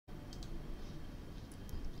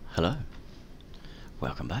Hello,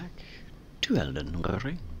 welcome back to Elden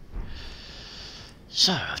Ring.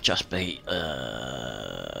 So, I've just beat,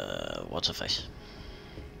 what's her face?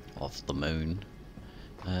 Off the moon.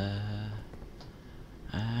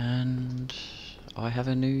 And I have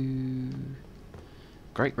a new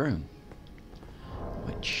great rune,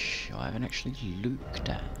 which I haven't actually looked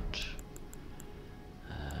at.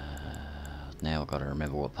 Now I've got to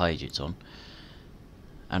remember what page it's on.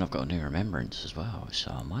 And I've got a new remembrance as well, so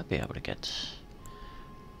I might be able to get...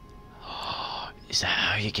 Oh, is that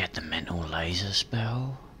how you get the mental laser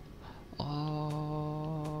spell?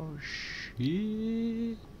 Oh,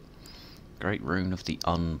 shit. Great rune of the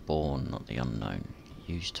unborn, not the unknown.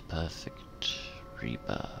 Used to perfect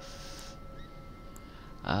rebirth.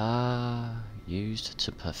 Used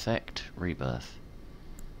to perfect rebirth.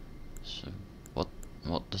 So,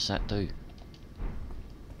 what does that do?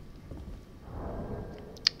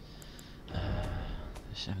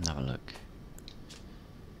 Let's have another look.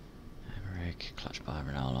 Emmerich, clutched by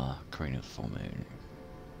Renala, Queen of the Full Moon.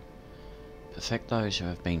 Perfect those who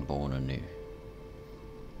have been born anew.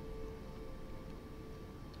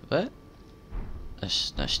 What?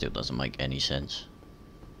 That still doesn't make any sense.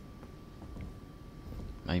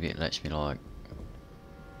 Maybe it lets me like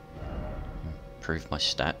improve my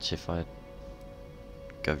stats if I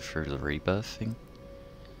go through the rebirth thing.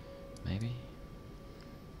 Maybe.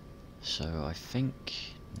 So I think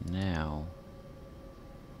now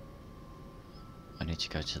I need to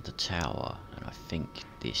go to the tower, and I think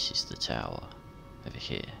this is the tower over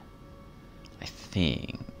here. I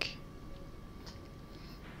think.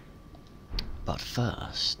 But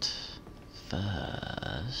first,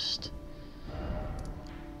 because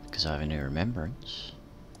I have a new remembrance,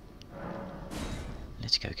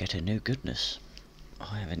 let's go get a new goodness.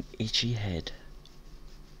 I have an itchy head.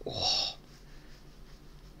 Oh.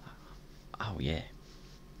 Oh yeah.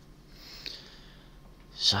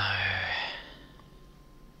 So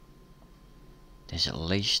there's at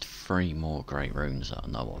least 3 more great runes that I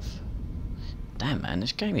know of. Damn man,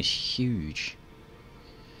 this game is huge.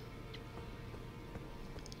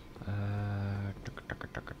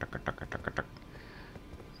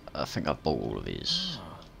 I think I've bought all of his.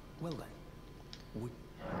 Well then.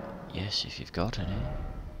 Yes, if you've got any.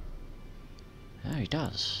 Oh, he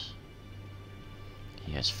does.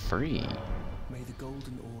 He has 3. May the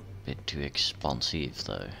golden order. Bit too expansive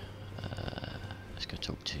though. Let's go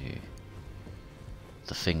talk to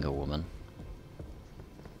the finger woman.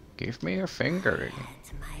 Give me a fingering. I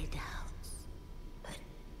had my doubts, but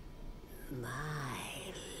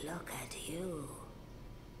my, look at you.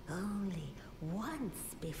 Only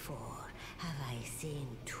once before have I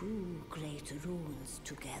seen 2 great runes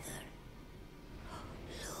together.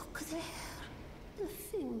 Look there. The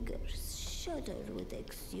fingers shudder with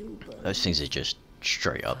exuberance. Those things are just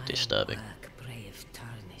straight up disturbing. Work, brave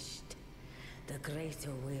tarnished. The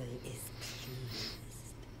greater will is pleased.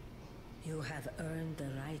 You have earned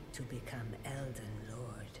the right to become Elden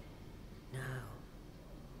Lord. Now,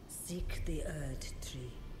 seek the Erd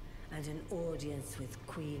Tree and an audience with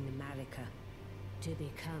Queen Marika to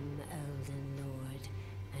become Elden Lord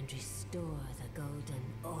and restore the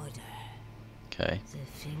Golden Order. Okay. The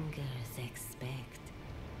fingers expect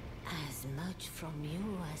as much from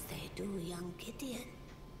you as they do young Gideon.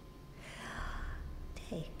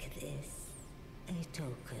 Take this, a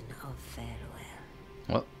token of farewell.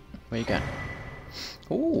 What? Where you going?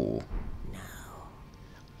 Ooh, Now,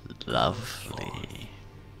 lovely.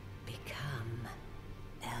 become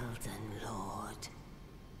Elden Lord.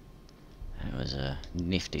 That was a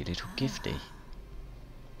nifty little gifty.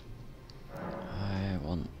 I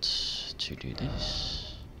want to do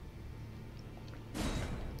this.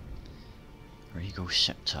 Regal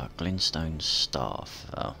Scepter, Glintstone Staff.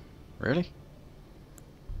 Oh, really?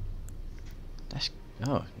 That's...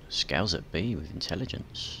 oh, scales at B with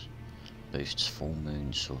intelligence. Boosts full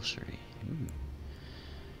moon sorcery. Ooh.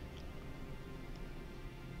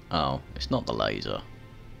 Oh, it's not the laser.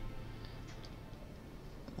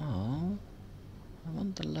 Oh, I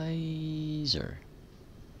want the laser.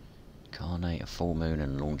 Incarnate a full moon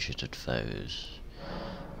and launch it at foes.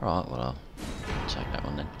 Alright, well I'll take that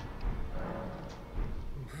one then.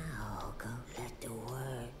 Now go let the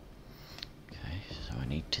word. Okay, so I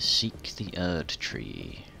need to seek the Erd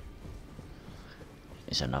Tree.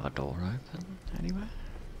 Is another door open anywhere?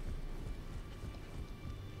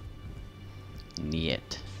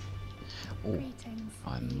 Yet. Oh,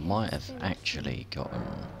 I might have actually gotten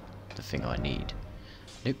the thing I need.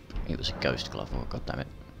 Nope, it was a ghost glove. Oh, god damn it.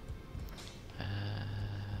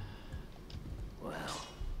 Well,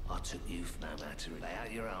 I took you for no matter. Lay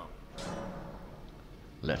out your arm.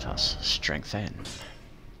 Let us strengthen.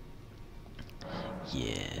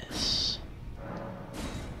 Yes.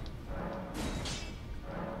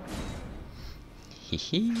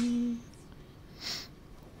 Hee.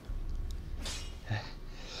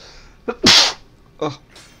 Oh.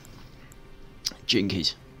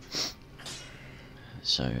 Jinkies.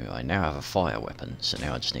 So I now have a fire weapon, so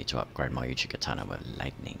now I just need to upgrade my Uchi Katana with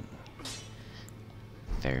lightning.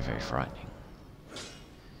 Very, very frightening.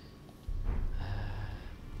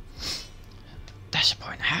 That's the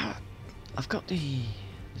point. How? I've got the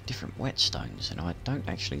different whetstones and I don't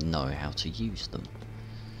actually know how to use them.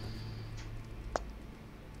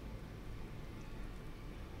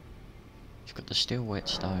 You've got the steel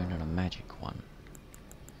whetstone and a magic one.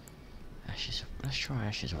 Ashes. Let's try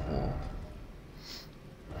Ashes of War.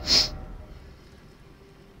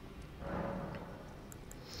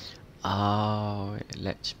 Oh, it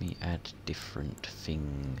lets me add different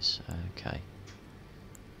things. Okay.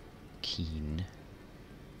 Keen.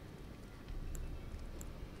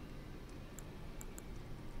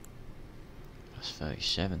 That's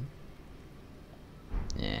 37.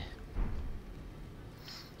 Yeah.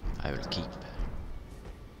 I will keep.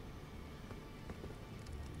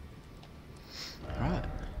 Right.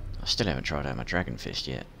 I still haven't tried out my Dragon Fist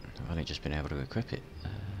yet. I've only just been able to equip it.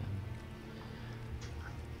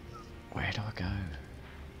 Where do I go?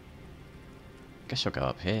 Guess I'll go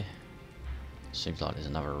up here. Seems like there's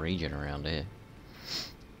another region around here.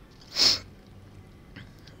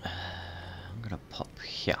 I'm gonna pop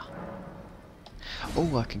here.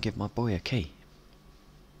 Oh, I can give my boy a key.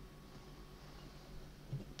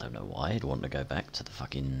 Don't know why I'd want to go back to the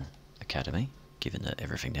fucking academy, given that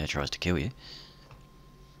everything there tries to kill you.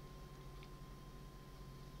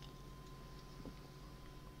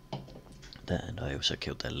 And I also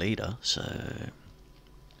killed their leader, so...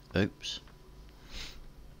 Oops.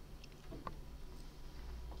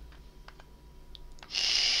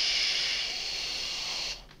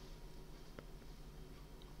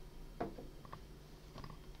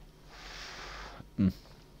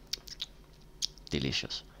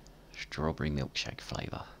 Delicious. Strawberry milkshake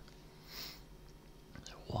flavour.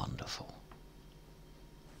 It's wonderful.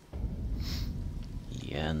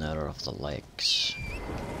 Leaner of the Lakes.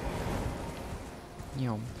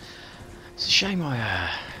 Yum. It's a shame I,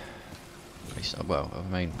 at least, well, I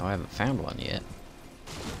mean, I haven't found one yet.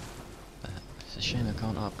 It's a shame I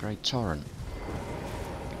can't upgrade Torrent.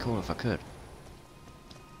 It'd be cool if I could.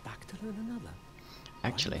 Back to learn another?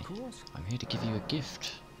 Actually, Why, of course. I'm here to give you a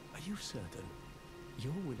gift. Are you certain?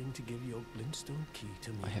 You're willing to give your glintstone key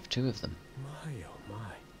to me? I have 2 of them. My, oh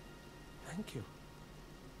my. Thank you.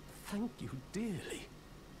 Thank you dearly.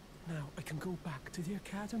 Now I can go back to the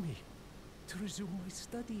academy to resume my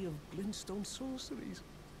study of glintstone sorceries.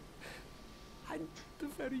 And the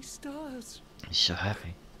very stars. He's so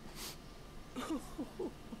happy.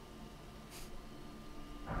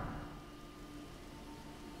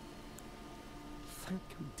 Thank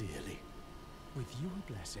you dearly. With your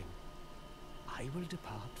blessing, I will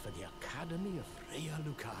depart for the Academy of Rhea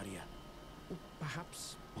Lucaria. Or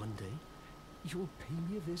perhaps one day you'll pay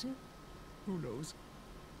me a visit? Who knows?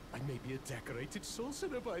 I may be a decorated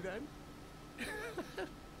sorcerer by then.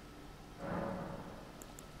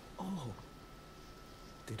 Oh,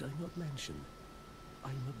 did I not mention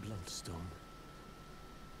I'm a bloodstone?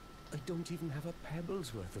 I don't even have a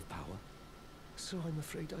pebble's worth of power, so I'm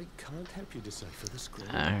afraid I can't help you decipher the scroll.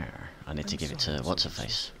 I need to give it to sorry,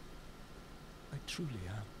 what's-her-face. I truly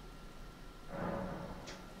am.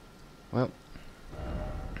 Well,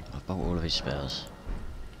 I bought all of his spells.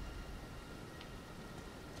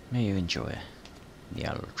 May you enjoy the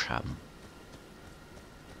Ultram.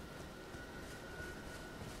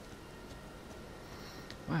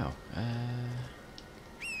 Wow,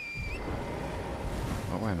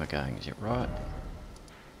 what way am I going? Is it right?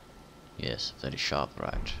 Yes, very sharp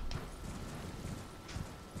right.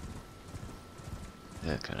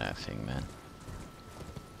 Look at that thing, man.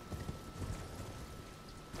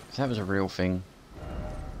 If that was a real thing,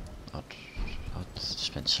 I'd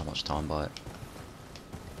spend so much time by it.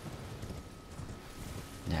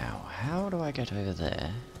 Now, how do I get over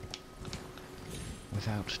there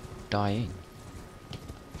without dying?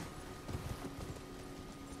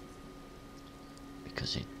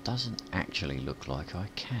 Because it doesn't actually look like I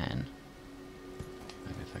can.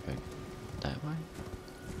 Maybe if I go that way?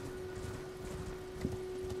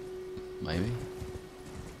 Maybe.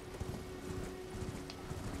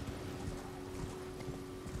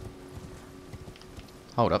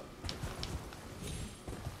 Hold up.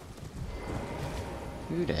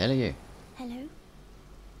 Who the hell are you? Hello?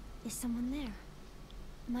 Is someone there?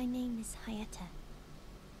 My name is Hayata,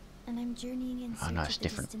 and I'm journeying in search no, it's of the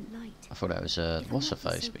different. distant light. I thought that was If I what's her might be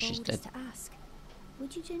face, so but she's bold as dead. to ask,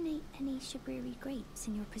 would you donate any Shabriri grapes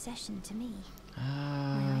in your possession to me?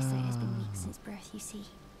 My eyesight has been weak since birth, you see.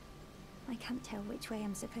 I can't tell which way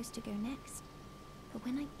I'm supposed to go next. But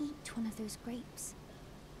when I eat one of those grapes,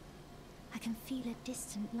 I can feel a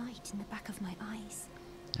distant light in the back of my eyes.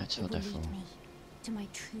 That's it what will they're for. lead me to my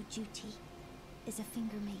true duty as a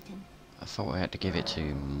finger maiden. I thought I had to give it to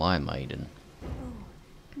my maiden. Oh,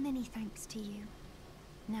 many thanks to you.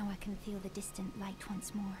 Now I can feel the distant light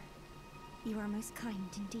once more. You are most kind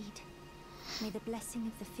indeed. May the blessing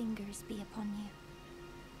of the fingers be upon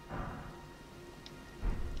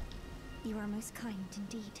you. You are most kind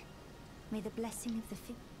indeed. May the blessing of the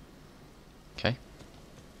Okay.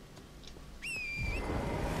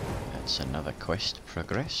 That's another quest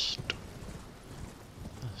progressed.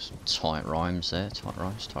 Some tight rhymes there, tight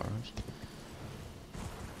rhymes, tight rhymes.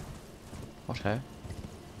 What her?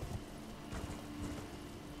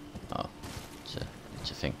 Oh, it's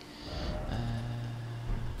a thing.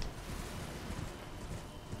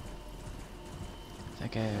 If I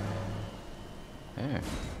go... Oh.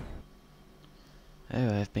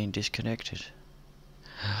 Oh, I've been disconnected.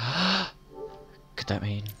 Could that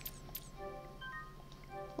mean...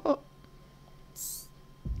 What?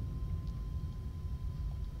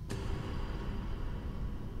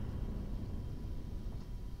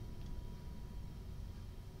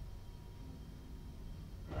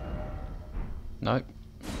 Nope.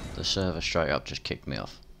 The server straight up just kicked me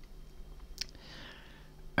off.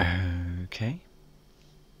 Okay.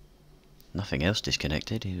 Nothing else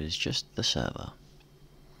disconnected, it was just the server.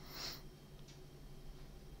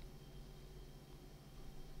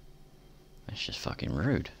 That's just fucking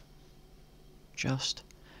rude. Just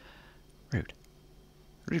rude.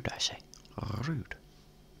 Rude, I say. Rude.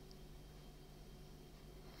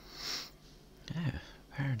 Yeah,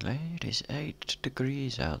 apparently it is 8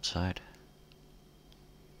 degrees outside.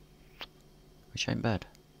 Which ain't bad.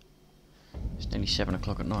 It's nearly 7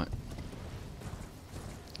 o'clock at night.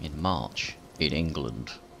 In March, in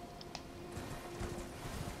England.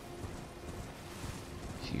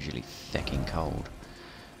 It's usually fecking cold.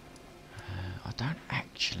 I don't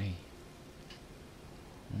actually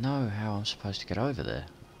know how I'm supposed to get over there.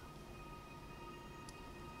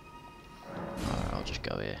 Alright, I'll just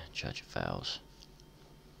go here. Church of Vows.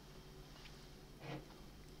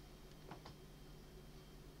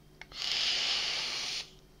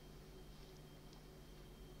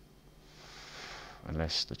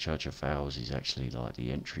 Unless the Church of Vows is actually like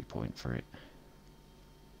the entry point for it.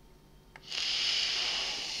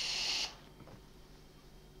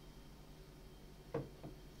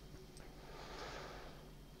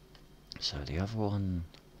 So the other one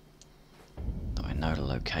that I know the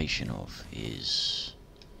location of is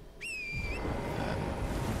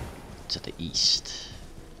to the east.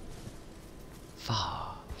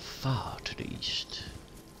 Far, far to the east.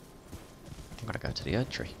 I'm gonna go to the Erd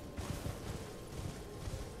Tree.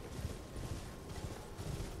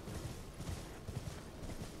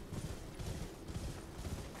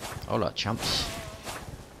 Hola, chumps.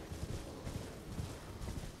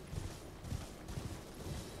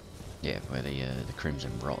 Yeah, where the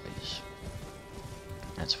Crimson Rot is.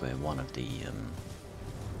 That's where one of the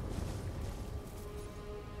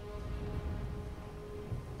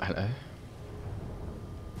Hello.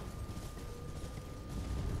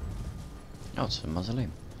 Oh, it's a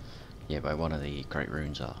mausoleum. Yeah, where one of the great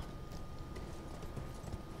runes are.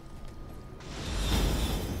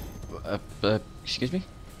 Excuse me?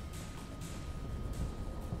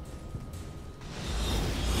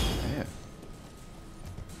 Yeah.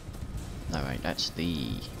 No, wait, that's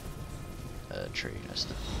the tree. That's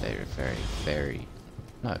the very, very, very...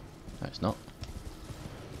 No, it's not.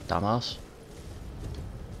 Dumbass.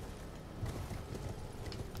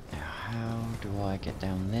 Now, how do I get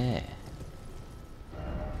down there?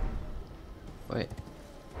 Wait.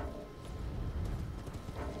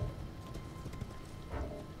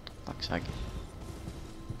 Fuck's sake.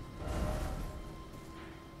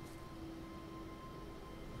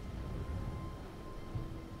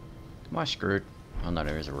 Am I screwed? Oh no,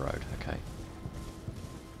 there is a road, okay.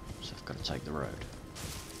 So I've got to take the road.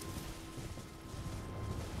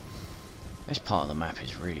 This part of the map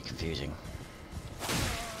is really confusing.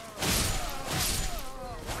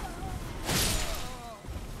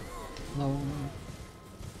 Hello.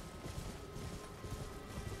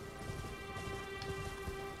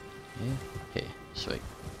 Yeah, here, sweet.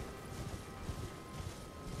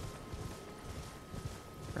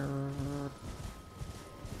 Alright,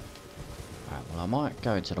 well I might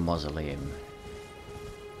go into the mausoleum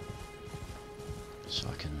so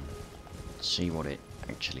I can see what it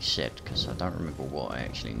actually said, because I don't remember what I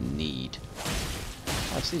actually need.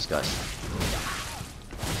 Oh, it's these guys.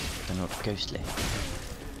 they're not ghostly.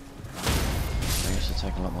 They used to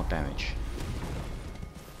take a lot more damage.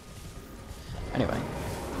 Anyway,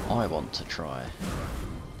 I want to try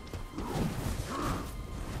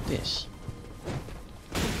this.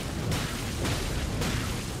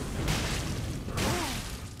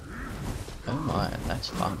 Oh my, that's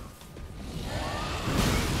fun.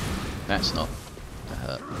 That's not to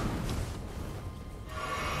hurt.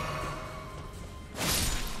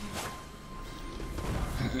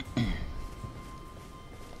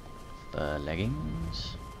 The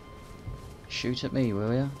leggings. Shoot at me,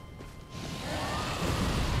 will ya?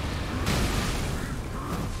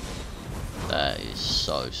 That is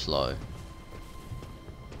so slow.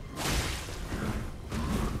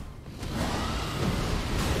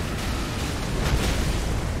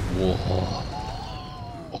 Whoa.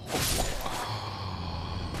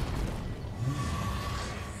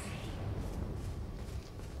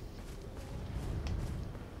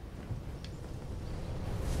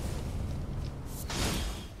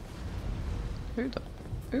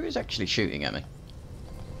 Who is actually shooting at me?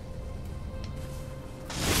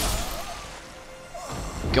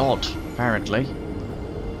 God, apparently.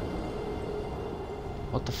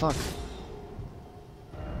 What the fuck?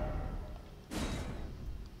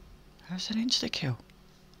 How's that insta-kill?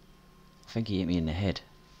 I think he hit me in the head.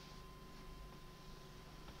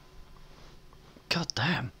 God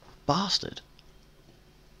damn, bastard.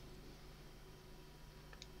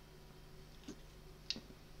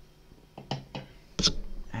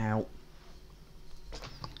 Ow.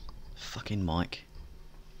 Fucking mic.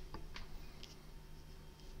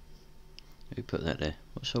 Who put that there?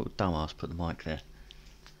 What sort of dumbass put the mic there?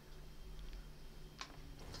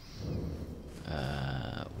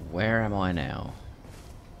 Where am I now?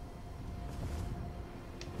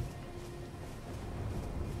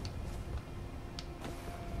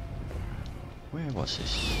 Where was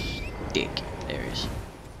this dick? There he is.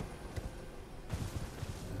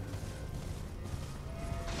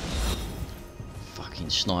 Fucking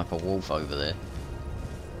sniper wolf over there.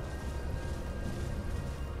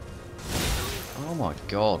 Oh my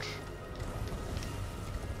god.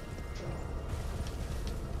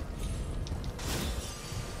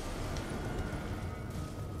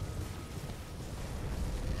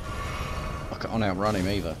 I can't outrun him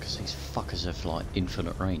either because these fuckers have like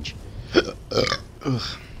infinite range.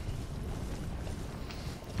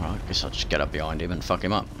 Alright, guess I'll just get up behind him and fuck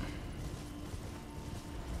him up.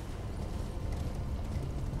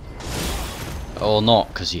 Or not,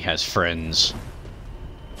 because he has friends.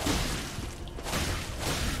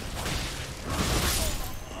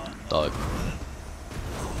 Dope.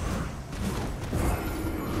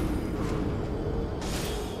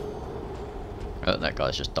 Oh, that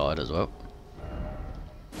guy's just died as well.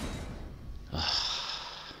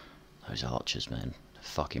 Those archers, man, they're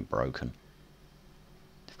fucking broken.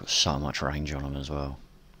 They've got so much range on them as well.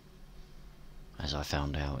 As I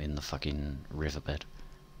found out in the fucking riverbed.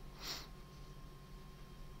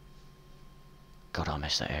 God, I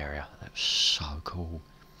miss that area. That was so cool.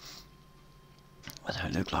 Although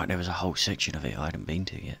it looked like there was a whole section of it I hadn't been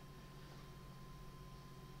to yet.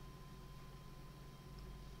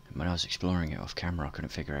 And when I was exploring it off camera, I couldn't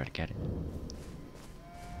figure out how to get it.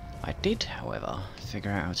 I did, however,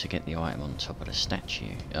 figure out how to get the item on top of the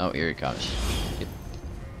statue. Oh, here it goes. Yep.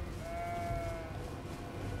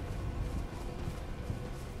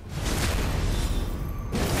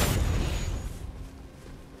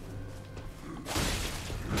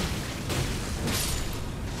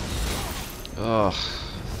 Ugh,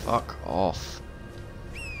 fuck off.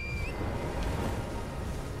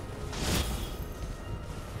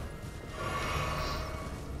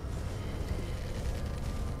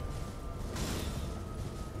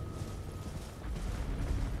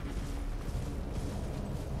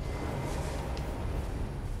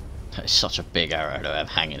 That's such a big arrow to have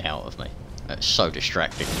hanging out of me. That's so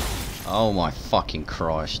distracting. Oh my fucking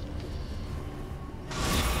Christ.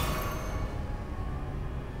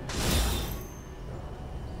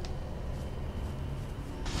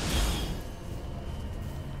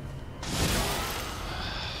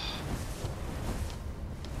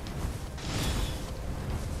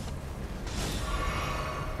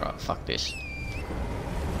 Right, fuck this.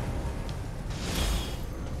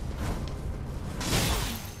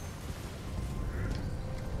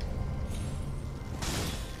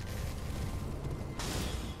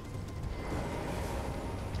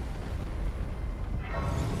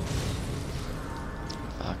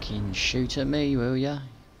 Fucking shoot at me, will ya?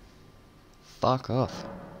 Fuck off.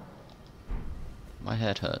 My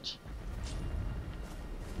head hurts.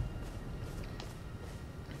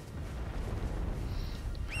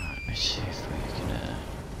 Right, let's see if we can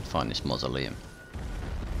find this mausoleum.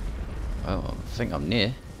 Oh, I think I'm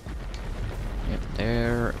near. Yep,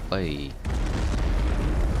 there be.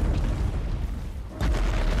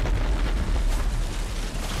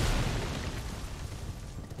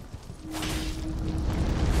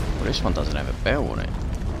 Well, this one doesn't have a bell on it.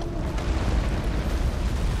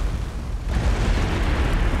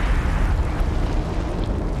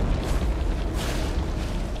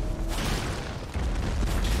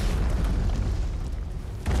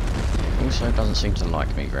 Also doesn't seem to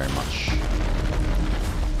like me very much.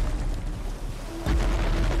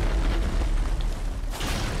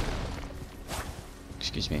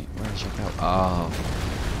 Excuse me, where is your bell? Oh,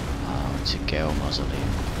 it's a girl mausoleum.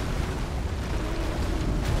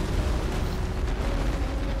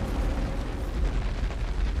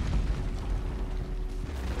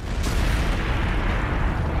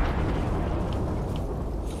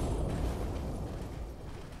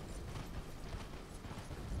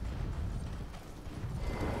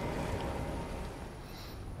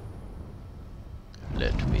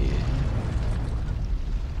 Let me.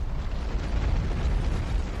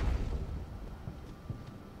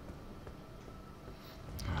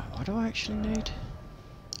 What do I actually need?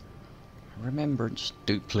 Remembrance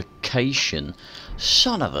duplication.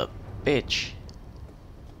 Son of a bitch.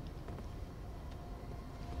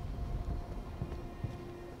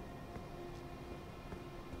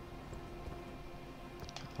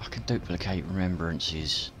 I can duplicate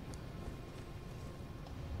remembrances.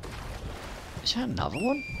 Is that another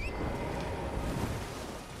one?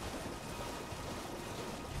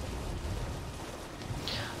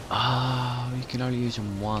 Oh, you can only use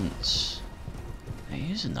them once.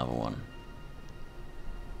 Here's another one.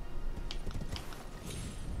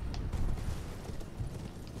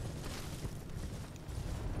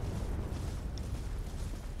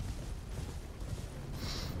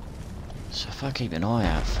 So if I keep an eye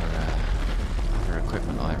out for other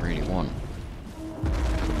equipment I really want.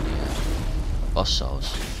 Yeah, boss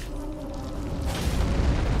souls.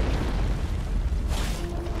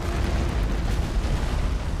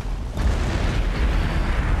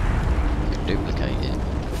 Duplicate it.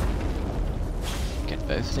 Get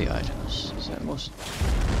both the items. Is that most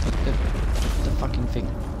the fucking thing?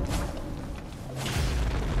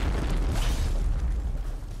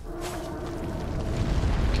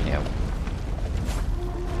 Can you help?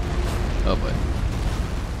 Oh boy.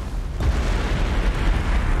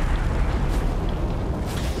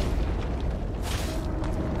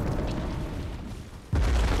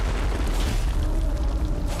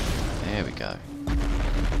 There we go.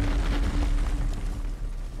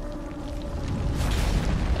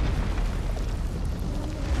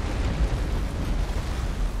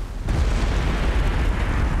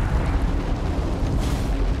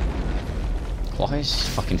 Why is this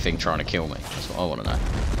fucking thing trying to kill me? That's what I want to know.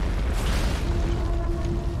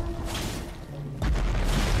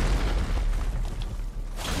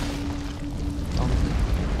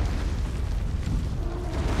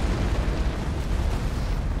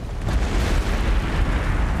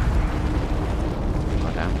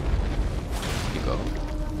 Oh, damn. You go.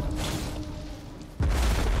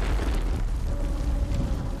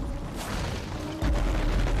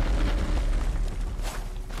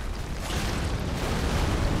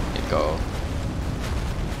 Go.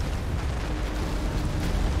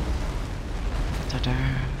 Ta-da.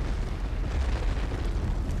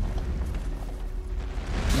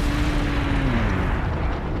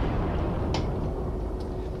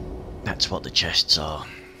 That's what the chests are.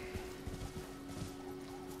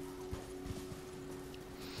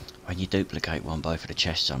 When you duplicate one, both of the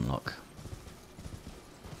chests unlock.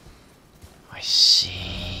 I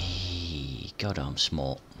see. God, I'm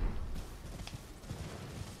smart.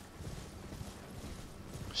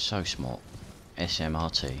 So smart.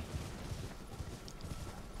 SMRT.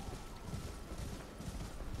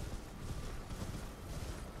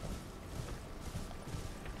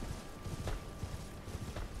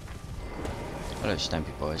 Hello,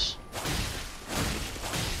 Stampy boys.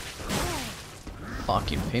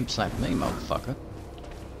 Fucking pimp slapped me, motherfucker.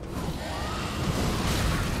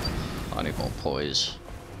 I need more poise.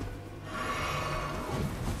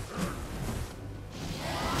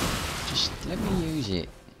 Just let me use it.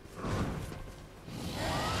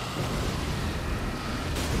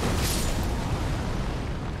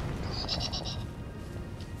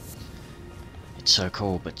 It's so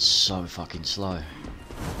cool, but so fucking slow.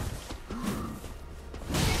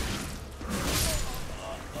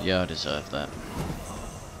 Yeah, I deserve that.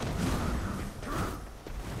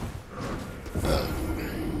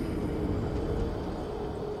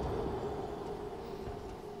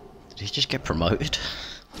 Did he just get promoted?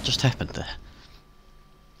 What just happened there?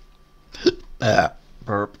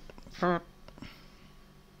 Burp. Burp.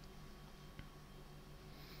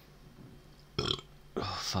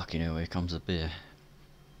 Oh, fucking hell, here comes the beer.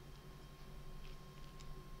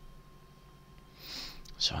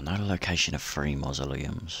 So I know the location of 3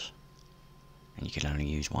 mausoleums. And you can only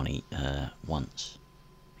use one once.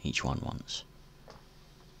 Each one once.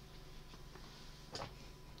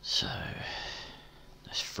 So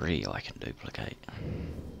there's 3 I can duplicate.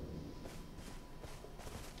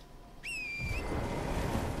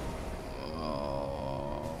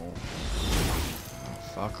 Oh,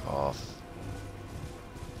 fuck off.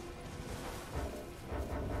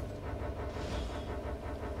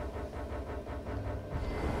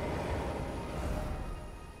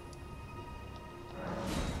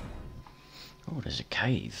 Oh, there's a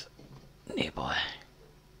cave nearby.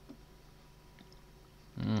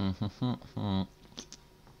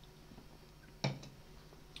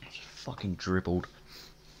 Just fucking dribbled.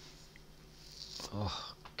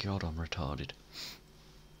 Oh god, I'm retarded.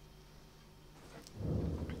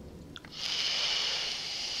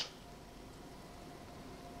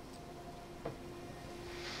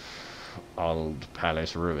 Old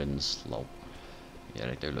palace ruins, lol. Yeah,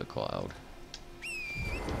 they do look quite old.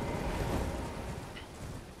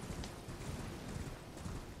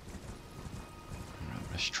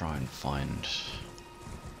 Let's try and find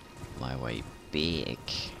my way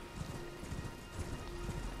back.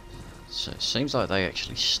 So it seems like they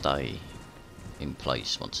actually stay in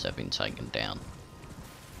place once they've been taken down.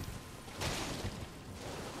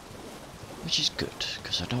 Which is good,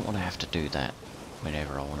 because I don't want to have to do that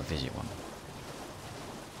whenever I want to visit one.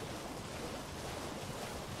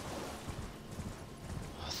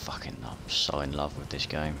 I'm so in love with this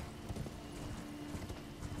game.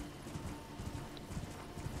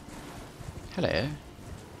 Hello.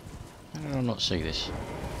 How did I not see this?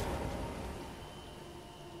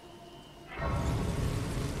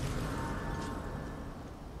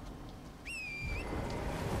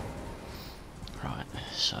 Right,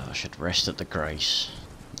 so I should rest at the Grace,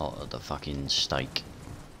 not at the fucking stake.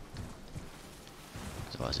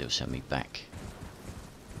 Otherwise it'll send me back.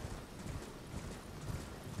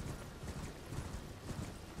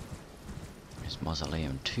 There's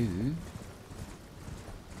Mausoleum 2.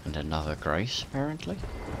 And another Grace, apparently.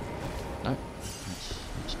 No,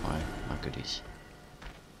 that's my goodies.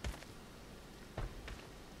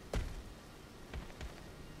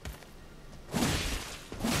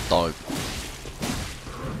 Dope.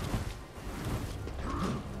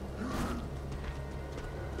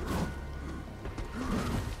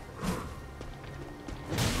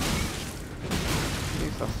 You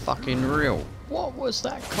for fucking real. What was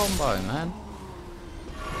that combo, man?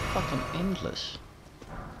 Fucking endless.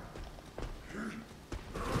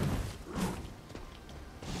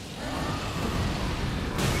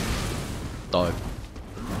 Dope.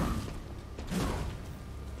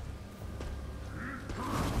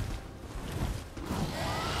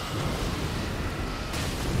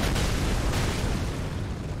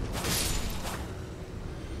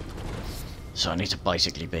 So I need to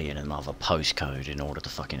basically be in another postcode in order to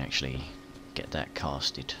fucking actually get that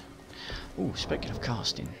casted. Ooh, speaking of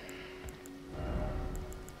casting.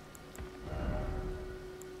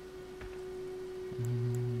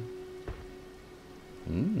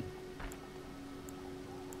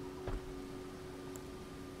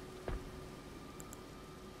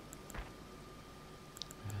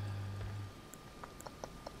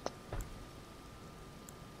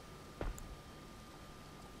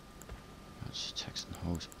 Text and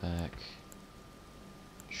holds back.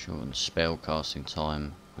 Shorten spell casting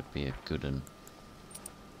time would be a good one.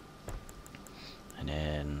 And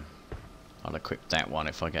then I'll equip that one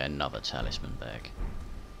if I get another talisman back.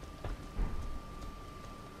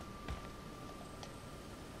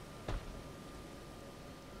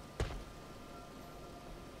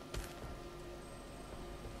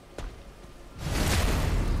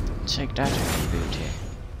 Take that, booty.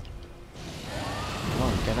 Come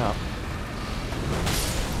on, get up.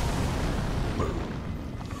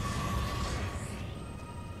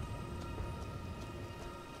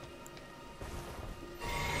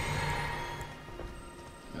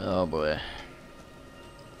 Oh boy.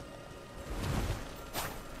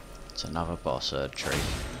 It's another boss tree.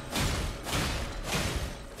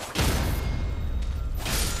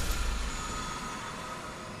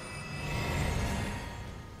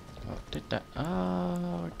 Oh, did that?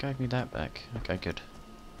 Oh, it gave me that back. Okay, good.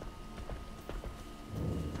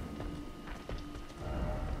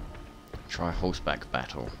 Try horseback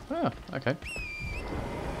battle. Ah, okay.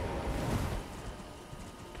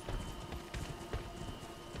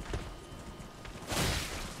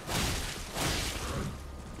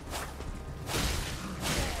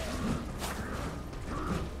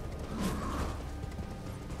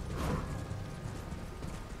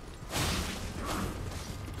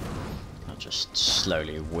 just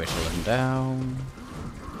slowly whittle them down.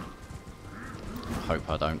 Hope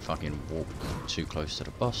I don't fucking walk too close to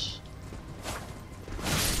the boss.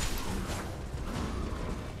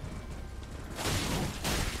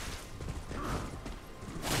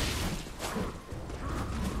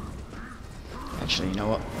 Actually, you know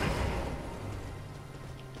what?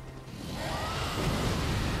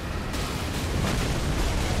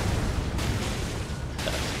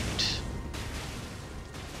 Perfect.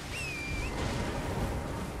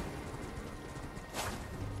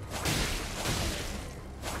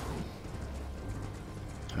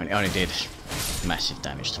 I mean, it only did massive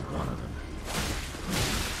damage to one of them.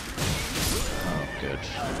 Oh, good.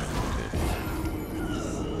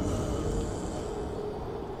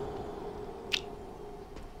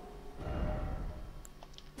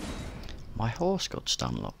 My horse got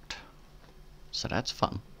stun locked, so that's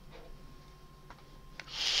fun.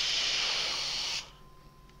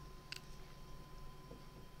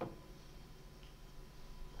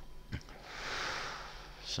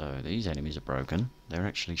 So these enemies are broken. They're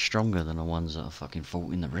actually stronger than the ones that I fucking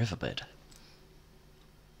fought in the riverbed.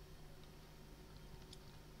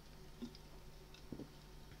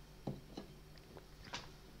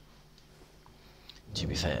 To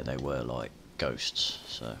be fair, they were like ghosts,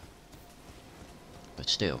 so... But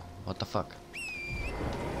still, what the fuck?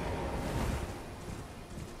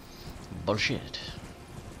 Bullshit.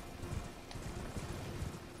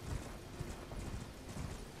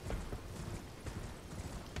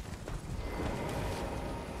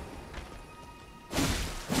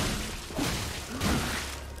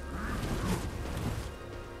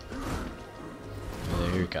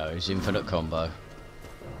 There goes, infinite combo.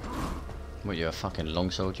 What, you a fucking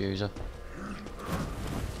longsword user?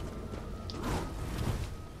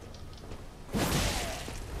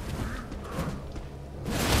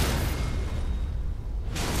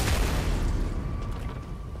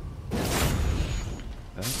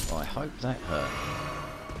 Well, I hope that hurt.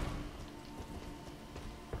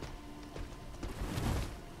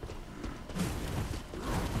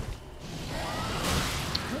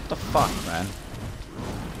 What the fuck, man?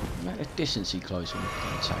 The amount of distance he close when he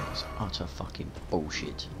can attack is utter fucking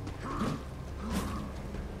bullshit.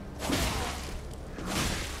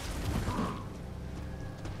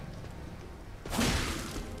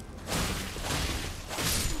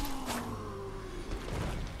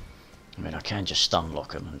 I mean, I can just stun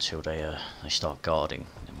lock them until they start guarding,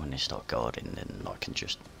 and when they start guarding, then I can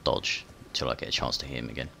just dodge until I get a chance to hit him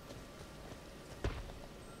again.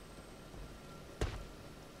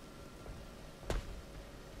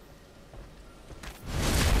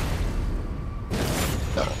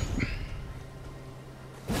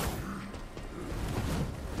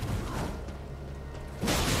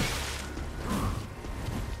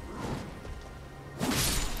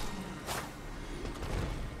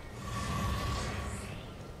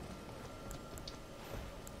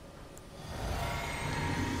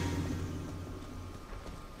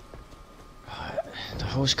 The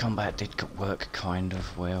horse combat did work kind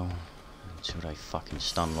of well until they fucking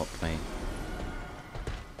stun locked me.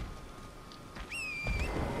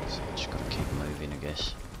 So I just gotta keep moving, I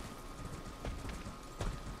guess.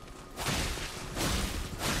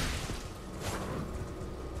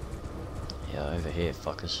 Yeah, over here,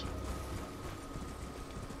 fuckers.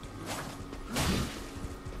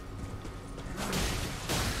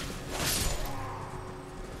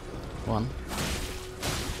 One.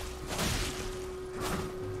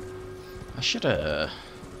 I should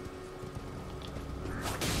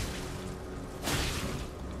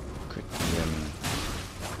quickly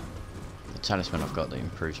the talisman I've got that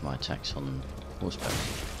improves my attacks on horseback.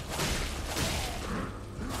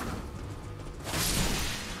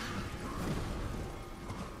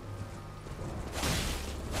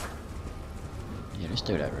 Yeah, let's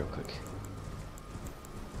do that real quick.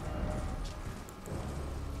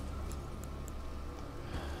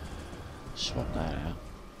 Swap that out.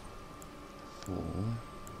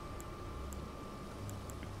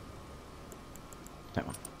 That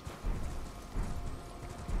one.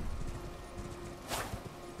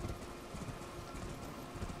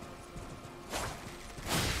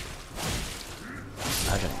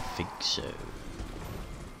 I don't think so.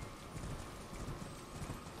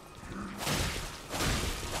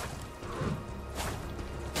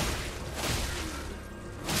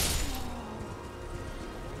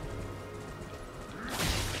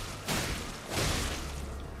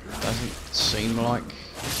 Doesn't seem like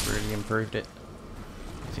it's really improved it.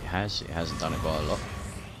 If it has, it hasn't done it by a lot.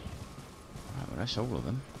 Right, well that's all of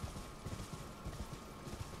them.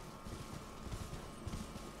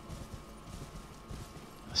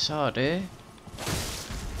 So dear.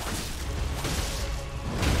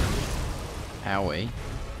 Owie.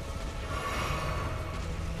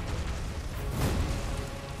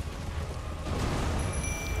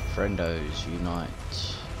 Friendos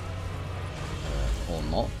unite. Or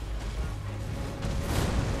not.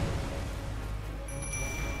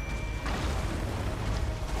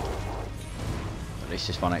 At least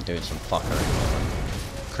this one ain't doing some fuckery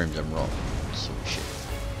like Crimson Rock sort of shit.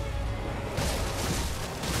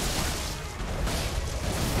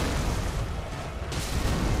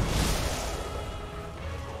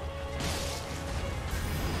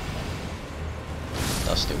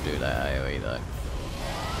 Does still do that AoE though.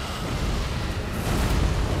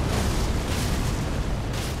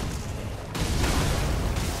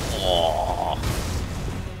 Oh.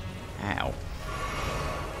 Ow.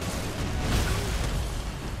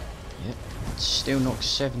 Yep. Still knocks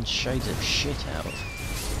 7 shades of shit out of.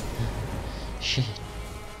 Shit.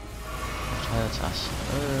 That hurt us.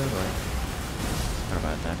 Oh wait. What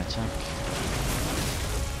about that attack?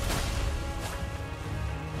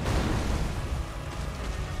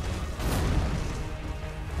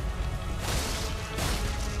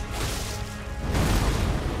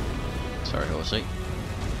 Sorry, horsey.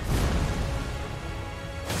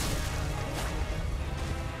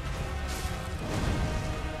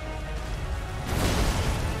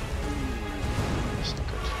 That's not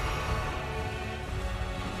good.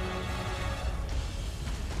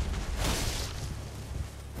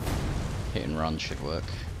 Hit and run should work.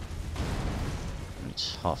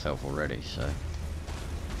 It's half health already, so.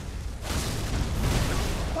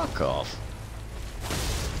 Fuck off.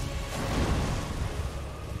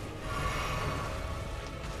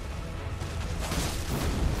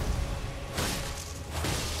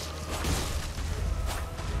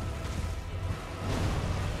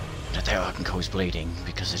 I can cause bleeding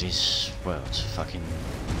because it is, well, it's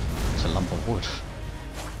a lump of wood.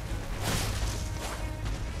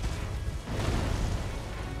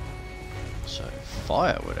 So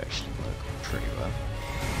fire would actually work pretty well,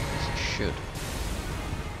 as it should.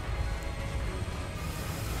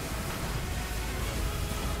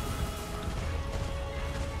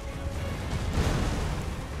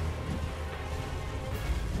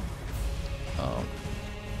 Oh,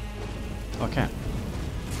 I can.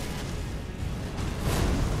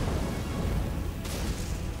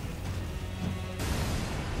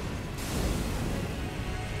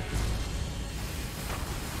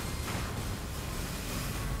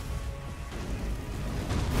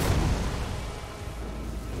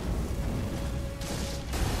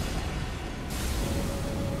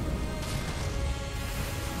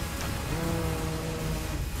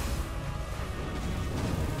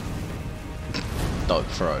 Dope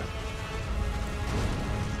throw.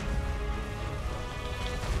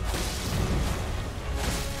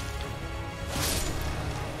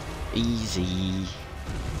 Easy.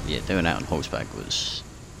 Yeah, doing that on horseback was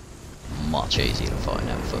much easier to fight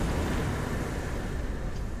on foot.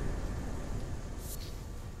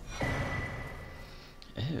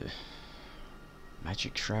 Ew.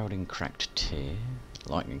 Magic shrouding cracked tear.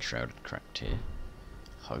 Lightning shrouded cracked tear.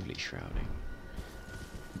 Holy shrouding.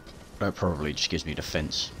 That probably just gives me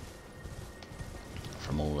defense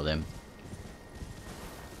from all of them.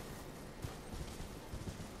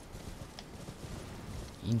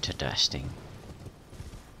 Interdusting.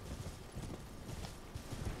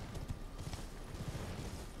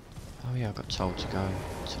 Oh yeah, I got told to go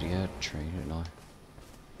to the Erd tree, didn't I?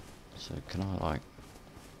 So can I like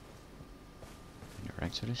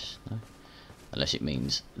interact with this? No? Unless it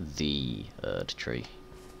means the Erd tree.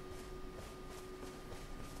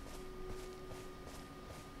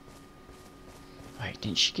 Wait,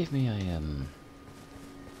 didn't she give me a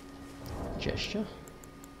gesture?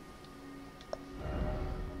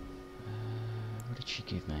 What did she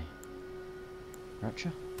give me?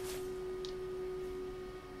 Rapture?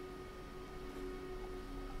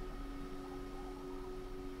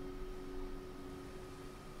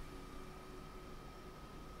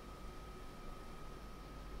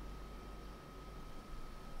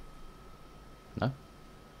 No?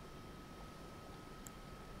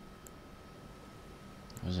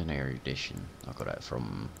 It was an erudition. I got that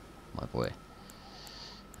from my boy.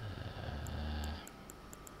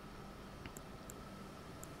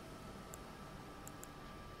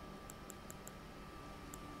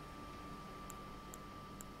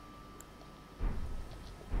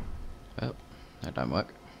 Well, that don't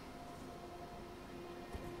work.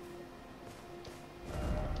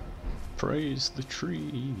 Praise the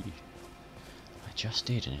tree. I just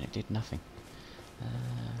did, and it did nothing.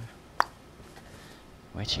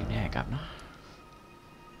 Where to now, Governor?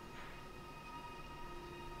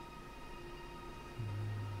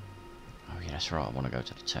 Oh yeah, that's right, I want to go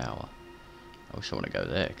to the tower. I also want to go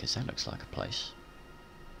there because that looks like a place.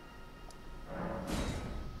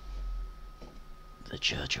 The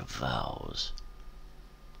Church of Vows.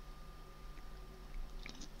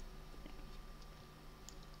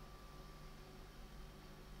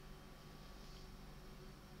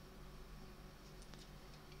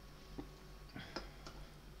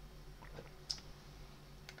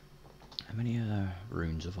 How many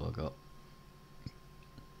runes have I got?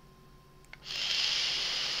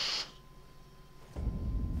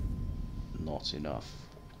 Not enough.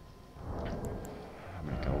 How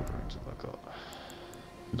many gold runes have I got?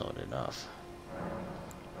 Not enough.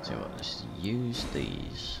 So what, let's use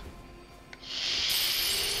these.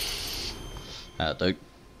 That'll do.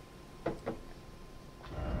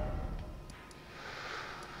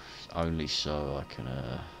 Only so I can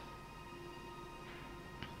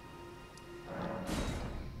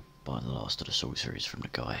buy the last of the sorceries from the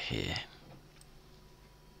guy here.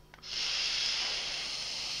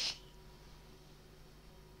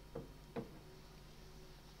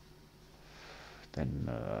 Then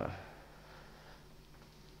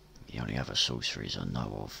the only other sorceries I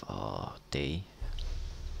know of are D,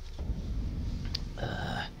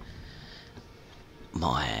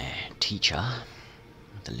 my teacher,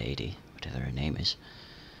 the lady, whatever her name is,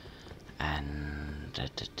 and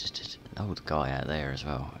oh, the guy out there as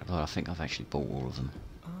well. Well, I think I've actually bought all of them.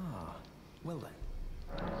 Ah, well then.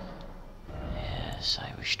 Yes,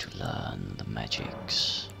 I wish to learn the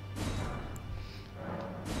magics.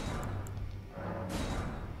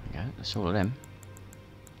 There you go, that's all of them.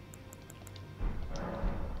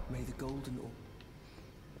 May the golden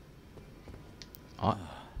Hello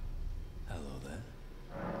there.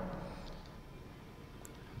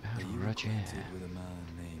 About Are you Roger. acquainted with a man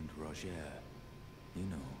named Roger? You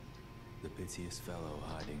know, the piteous fellow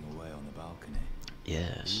hiding away on the balcony.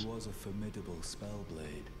 Yes. He was a formidable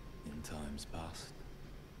spellblade in times past.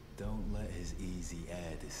 Don't let his easy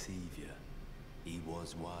air deceive you. He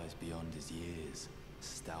was wise beyond his years,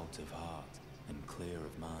 stout of heart and clear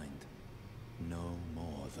of mind. No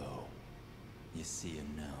more, though. You see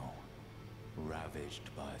him now,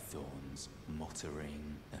 ravaged by thorns,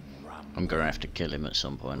 muttering and rambling. I'm gonna have to kill him at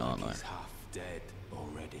some point, aren't I? He's half dead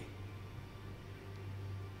already.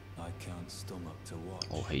 I can't stomach to watch.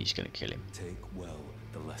 Or he's gonna kill him. Take well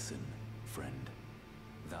the lesson, friend.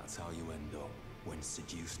 That's how you end up when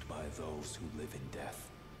seduced by those who live in death.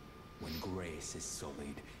 When grace is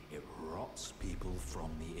sullied, it rots people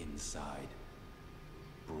from the inside,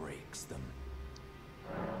 breaks them.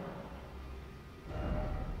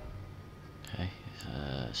 Okay,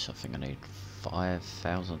 something I need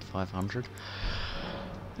 5,500.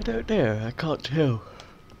 I don't know, I can't tell.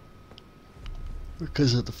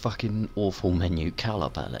 Because of the fucking awful menu colour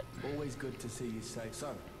palette. Always good to see you safe.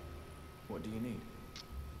 So, what do you need?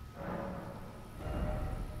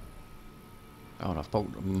 Oh, and I've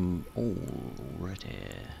bought them all already.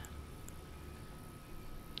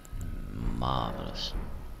 Marvellous.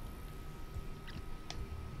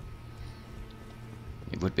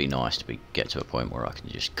 It would be nice to get to a point where I can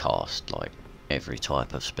just cast like every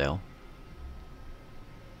type of spell.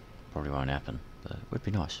 Probably won't happen, but it would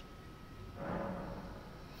be nice.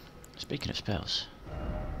 Speaking of spells.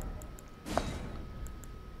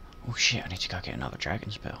 Oh shit, I need to go get another dragon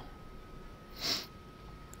spell.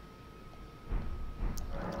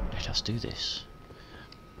 Let us do this.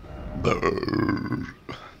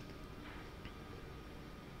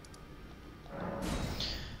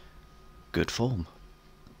 Good form.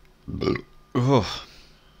 Oh,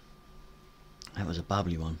 that was a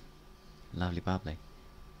bubbly one. Lovely bubbly.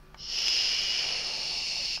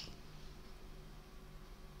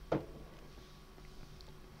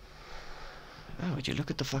 Oh, would you look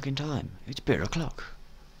at the fucking time? It's beer o'clock.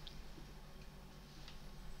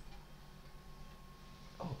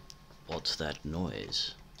 Oh, what's that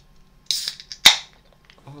noise?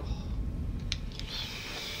 Oh.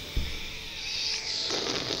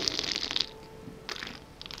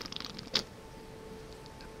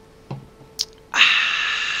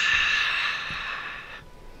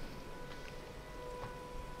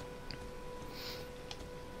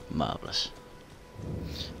 Marvellous.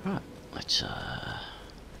 Right, let's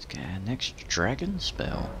get our next dragon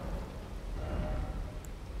spell.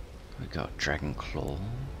 We got Dragon Claw,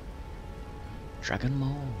 Dragon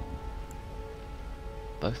Maul,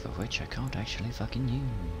 both of which I can't actually fucking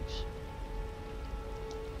use.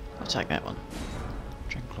 I'll take that one.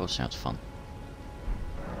 Dragon Claw sounds fun.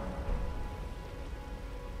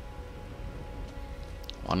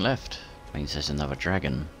 One left. Means there's another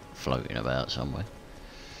dragon floating about somewhere.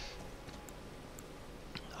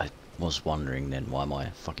 I was wondering then why my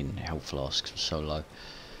fucking health flasks were so low.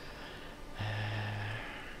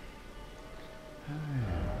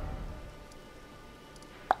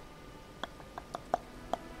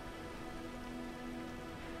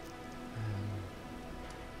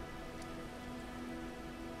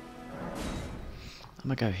 I'm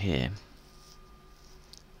gonna go here.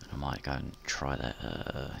 I might go and try that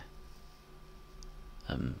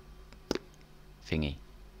thingy.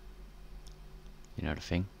 You know the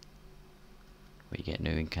thing? Where you get a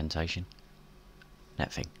new incantation?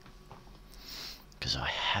 That thing. Because I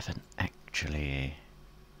haven't actually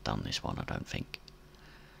done this one, I don't think.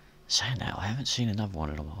 Saying that, I haven't seen another one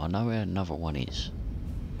in a while. I know where another one is.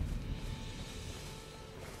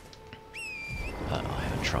 But I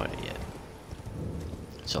haven't tried it yet.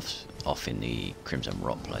 It's off in the Crimson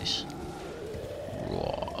Rock place.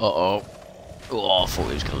 Uh-oh. Oh, I thought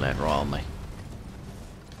he was going to land right on me.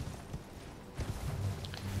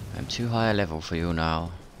 I'm too high a level for you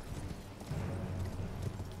now.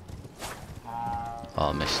 Oh,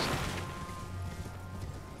 I missed.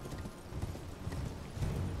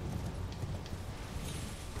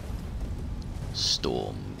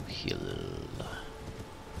 Storm Hill.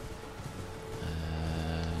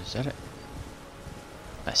 Is that it?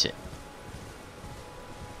 That's it.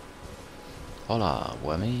 Hola,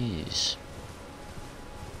 wormies.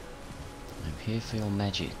 I'm here for your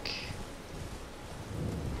magic.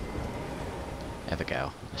 Have a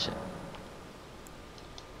go. That's it.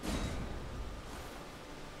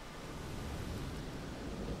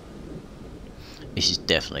 This is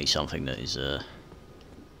definitely something that is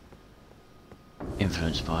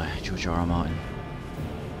influenced by George R. R. Martin.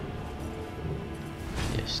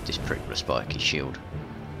 Yes, this prick with a spiky shield.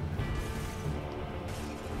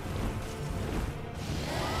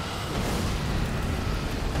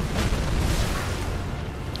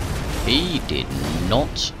 He did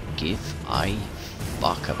not give a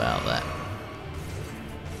fuck about that.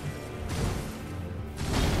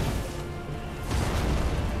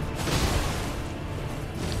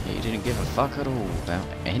 He didn't give a fuck at all about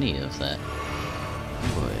any of that.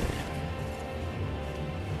 Boy.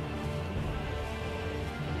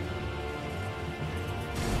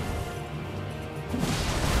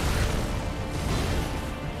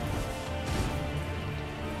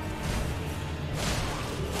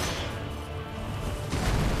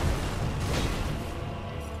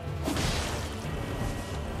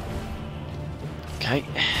 Okay,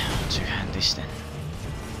 two-hand this then.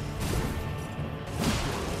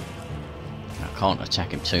 I can't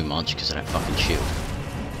attack him too much because of that fucking shield.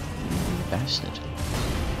 Bastard.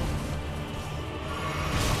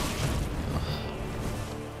 Ugh.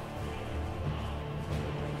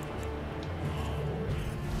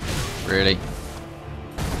 Really?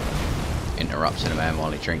 Interrupting a man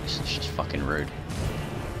while he drinks, it's just fucking rude.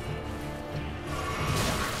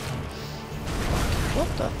 What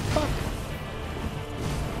the fuck?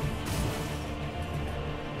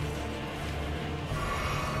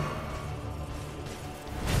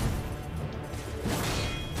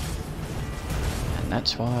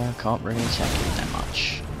 That's why I can't really attack him that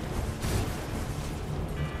much.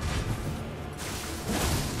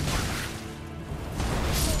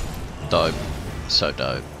 Dope. So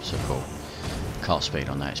dope. So cool. Cast speed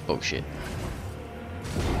on that is bullshit.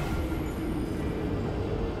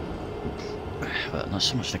 But not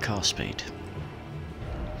so much the cast speed.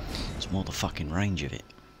 It's more the fucking range of it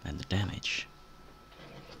and the damage.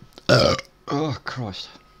 Oh Christ.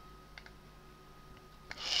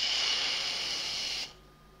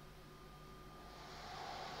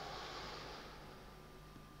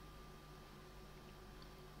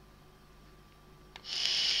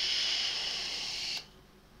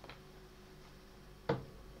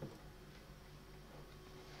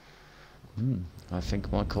 I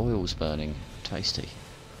think my coil's burning. Tasty.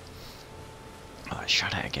 Oh,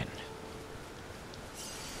 shut it again.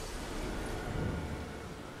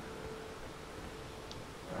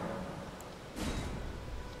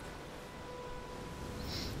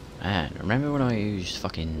 Man, remember when I used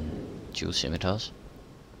fucking dual scimitars?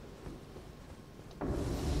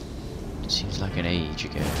 It seems like an age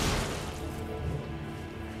ago.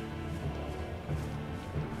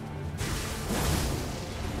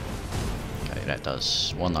 That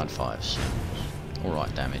does 195, so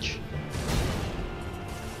alright damage.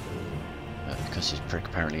 Because this prick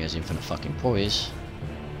apparently has infinite fucking poise.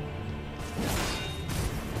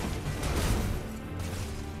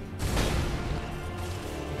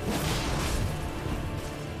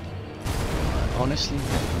 I honestly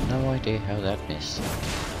have no idea how that missed.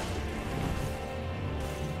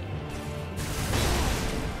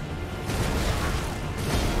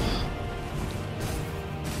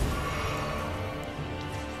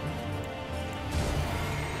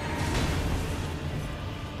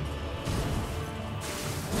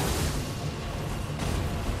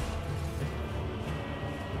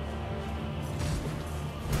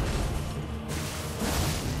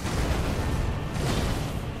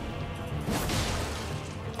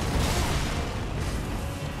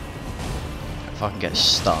 if I can get a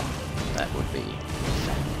stun, that would be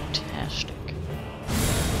fantastic.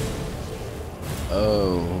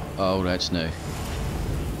 Oh, that's new.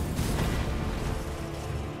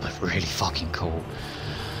 But really fucking cool.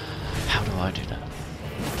 How do I do that?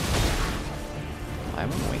 I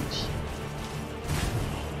have wings.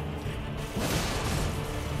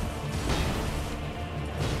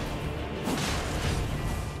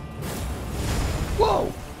 Whoa!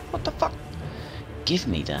 What the fuck? Give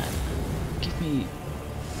me that. Give me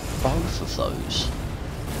both of those.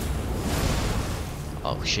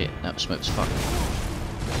 Oh shit, that was smooth as fuck.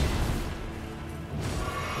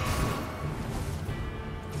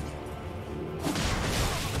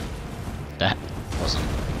 That wasn't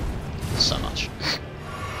so much.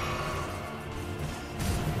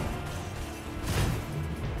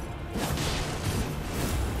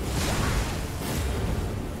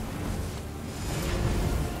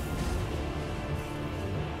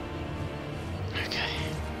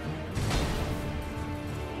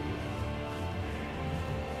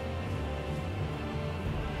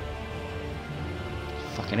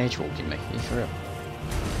 Fucking edge walking me, you for real?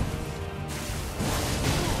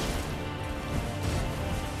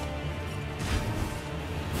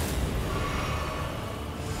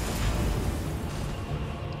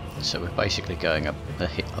 So we're basically going a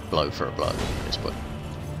blow for a blow at this point.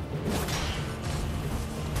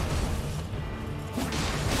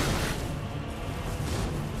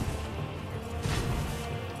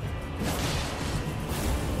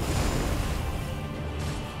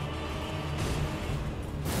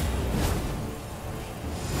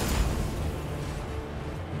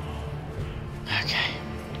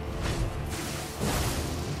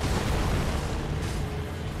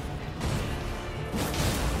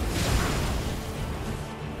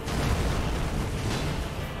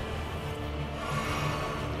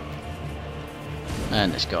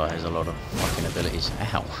 And this guy has a lot of fucking abilities.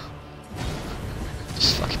 Ow.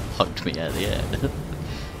 Just fucking poked me out of the air.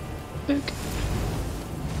 Book.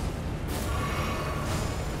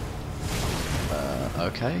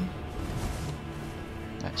 Okay.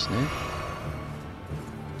 That's new.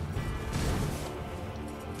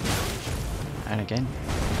 And again,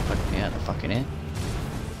 poked me out of the fucking air.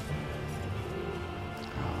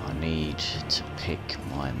 Oh, I need to pick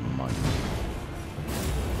my moment.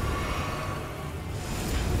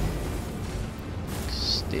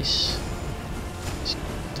 This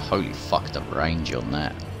totally fucked up range on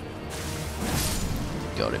that.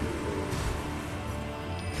 Got him.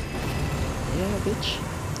 Yeah, bitch.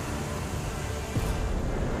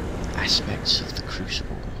 Aspects of the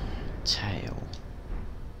Crucible. Tail.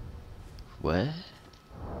 Where?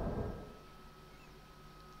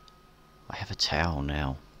 I have a tail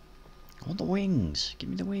now. I want the wings. Give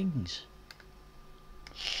me the wings.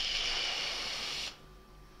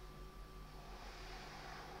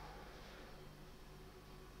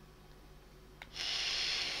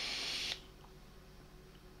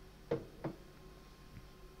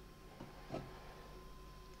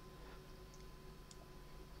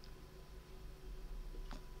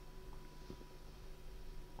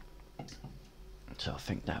 So I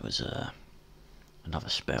think that was another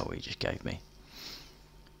spell he just gave me.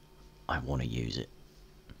 I want to use it.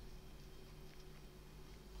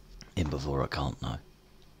 In before I can't though.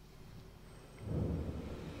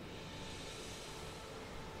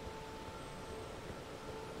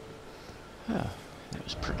 Oh, that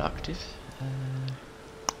was productive.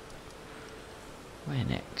 Where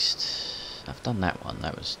next? I've done that one.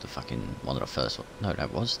 That was the fucking one of the first one. No,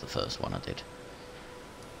 that was the first one I did.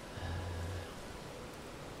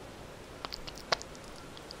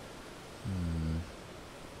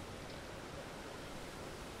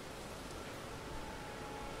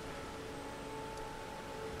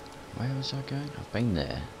 Where was I going? I've been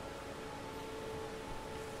there.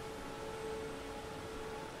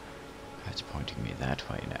 It's pointing me that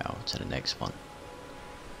way now, to the next one.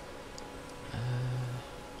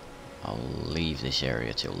 I'll leave this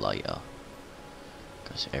area till later,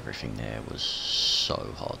 because everything there was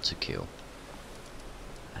so hard to kill.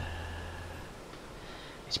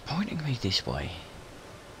 It's pointing me this way.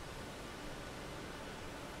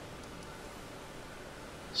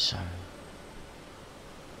 So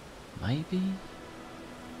maybe?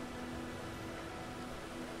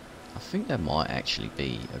 I think there might actually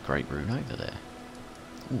be a great rune over there.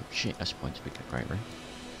 Oh shit, that's going to be a great rune.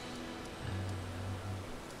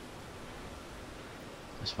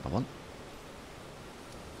 That's what I want.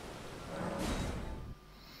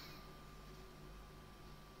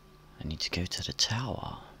 I need to go to the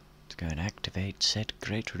tower to go and activate said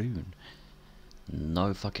great rune.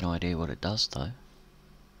 No fucking idea what it does though.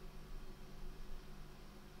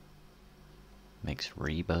 makes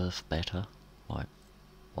rebirth better? Like,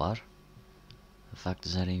 what? The fuck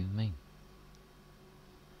does that even mean?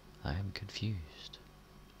 I am confused.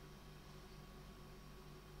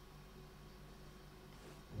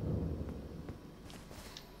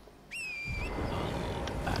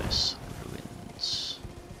 Old Palace ruins.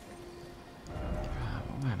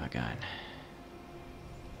 Where am I going?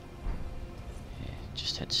 Yeah,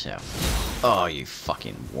 just head south. Oh, you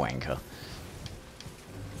fucking wanker.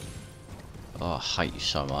 Oh, I hate you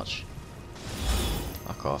so much.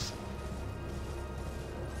 Fuck off.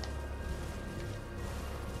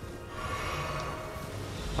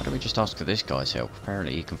 Why don't we just ask for this guy's help?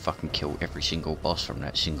 Apparently he can fucking kill every single boss from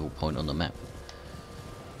that single point on the map.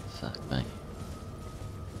 Fuck me.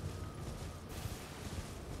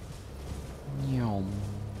 Yum.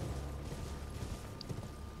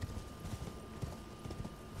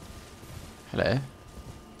 Hello?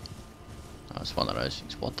 Oh, it's one of those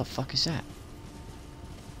things. What the fuck is that?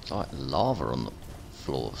 It's like lava on the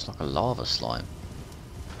floor. It's like a lava slime.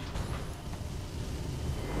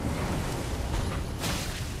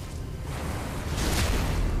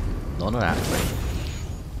 None of that, please.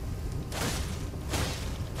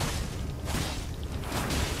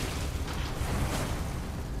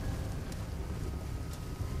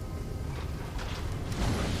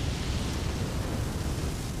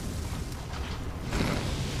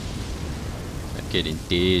 I'm getting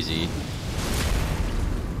dizzy.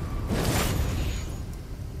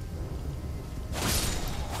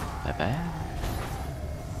 Bye bye.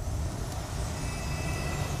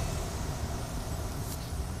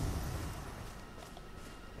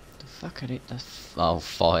 Fuck it, oh,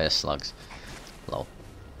 fire slugs. Lol.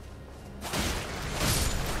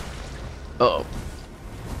 Uh oh.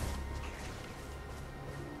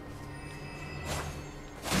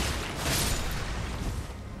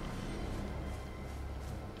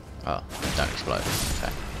 Oh, don't explode.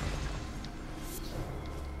 Okay.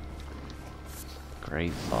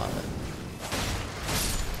 Grave violet.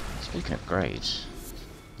 Speaking of graves,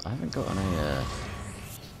 I haven't got any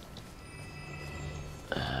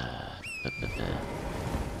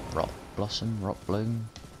rock blossom, rock bloom.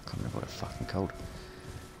 Can't remember what it's fucking called.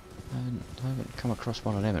 I haven't come across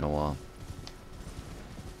one of them in a while.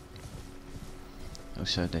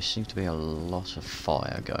 Also, there seems to be a lot of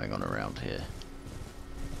fire going on around here,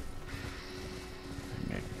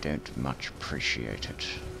 and I don't much appreciate it.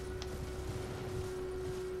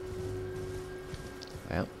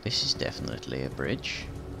 Well, this is definitely a bridge.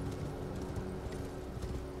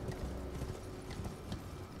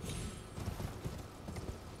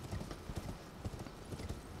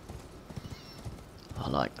 I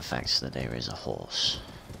like the fact that there is a horse.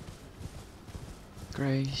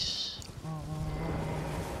 Grace.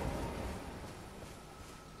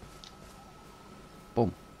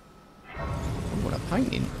 Boom. Oh, what a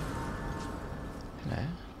painting. Hello.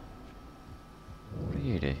 What do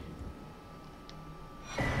you do?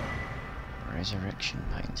 Resurrection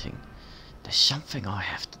painting. There's something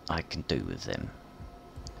I can do with them.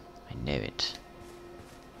 I know it.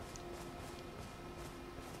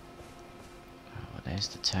 There's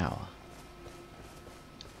the tower.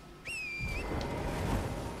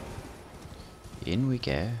 In we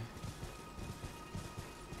go.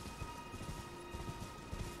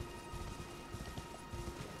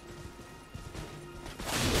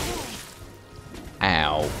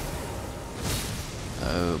 Ow.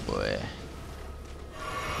 Oh boy.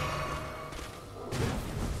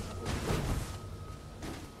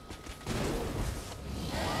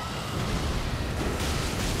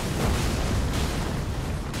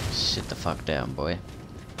 Sit the fuck down, boy.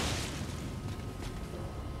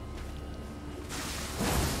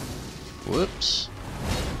 Whoops.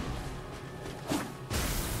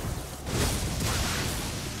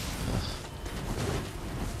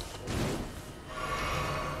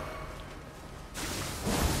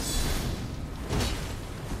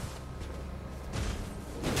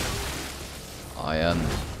 I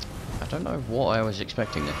don't know what I was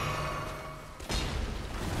expecting there.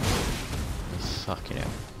 Fucking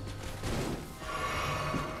hell.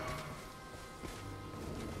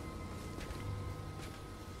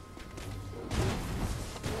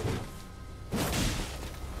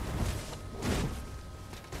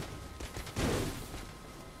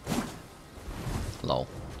 Lol.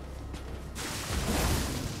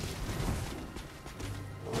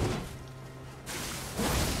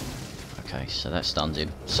 Okay, so that stuns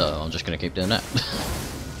him, so I'm just gonna keep doing that.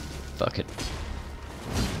 Fuck it.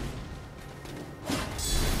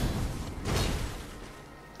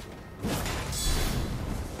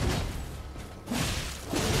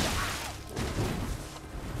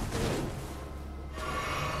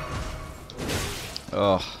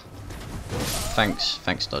 Oh,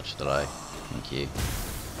 thanks, dodge delay. Thank you.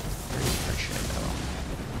 Really appreciate that one.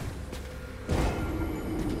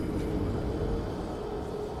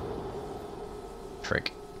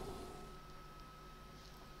 Prick.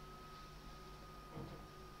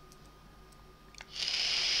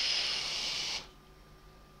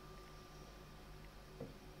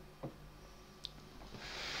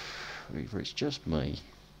 Either it's just me,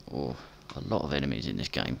 or a lot of enemies in this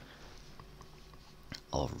game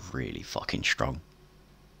are really fucking strong.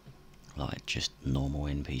 Like, just normal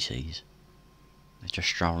NPCs. They're just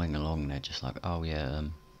strolling along, they're just like, oh yeah,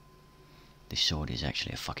 this sword is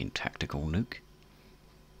actually a fucking tactical nuke.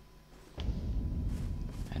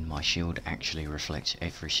 And my shield actually reflects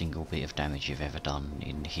every single bit of damage you've ever done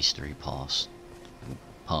in history, past,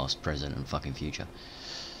 present and fucking future.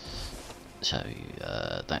 So,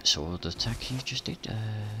 that sword attack you just did,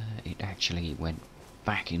 it actually went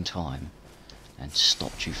back in time and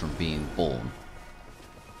stopped you from being born.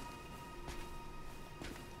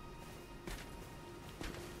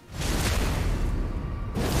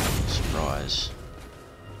 Surprise.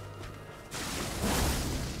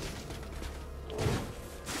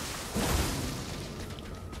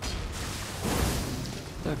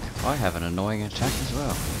 Look, I have an annoying attack as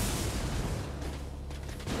well.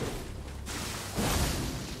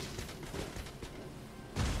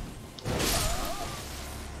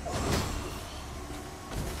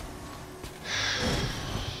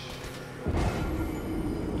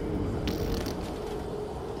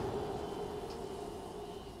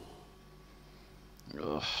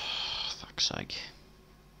 Ugh, fuck's sake.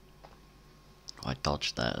 I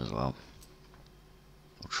dodged that as well.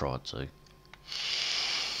 Or tried to.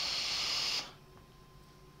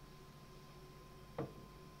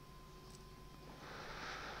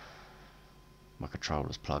 My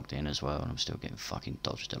controller's plugged in as well and I'm still getting fucking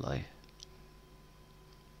dodge delay.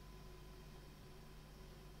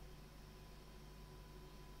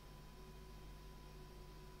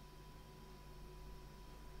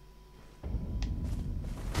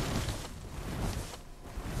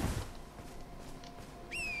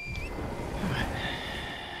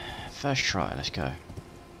 First try, let's go.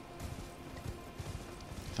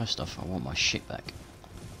 First off, I want my shit back.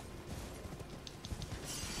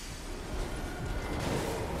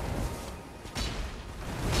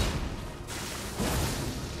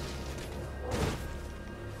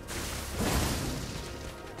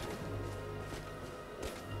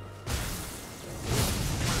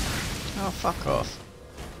 Oh, fuck off.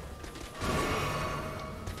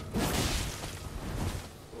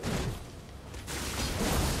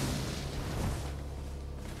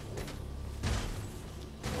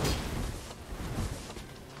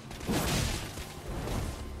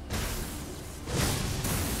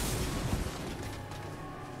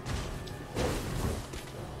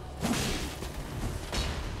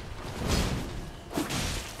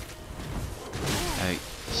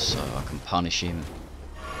 So I can punish him.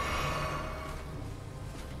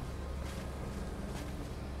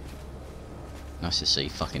 Nice to see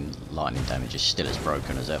fucking lightning damage is still as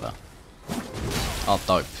broken as ever. Oh,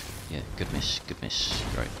 dope. Yeah, good miss, good miss.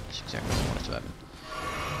 Great, that's exactly what I wanted to happen.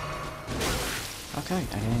 Okay,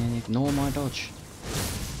 and ignore my dodge.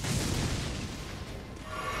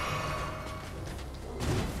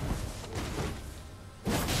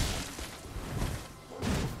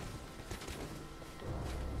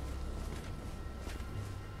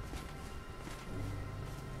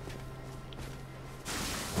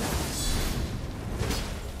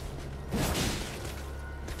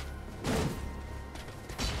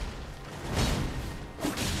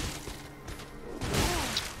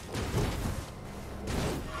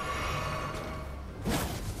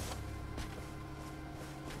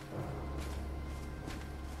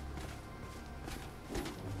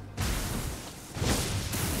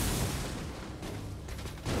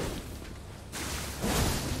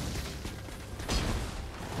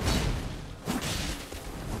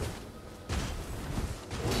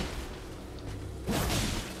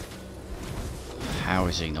 How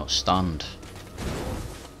is he not stunned?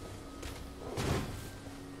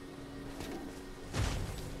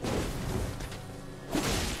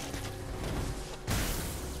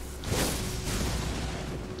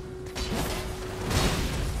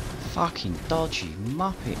 Fucking dodgy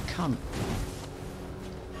muppet cunt.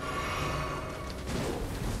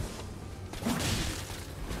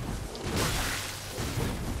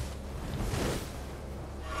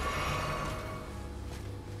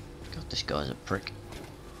 God, this guy's a prick.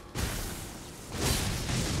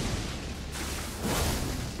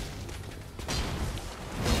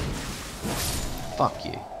 Fuck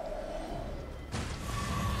you.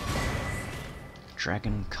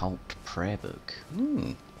 Dragon Cult Prayer Book.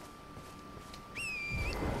 I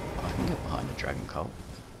can get behind a Dragon Cult.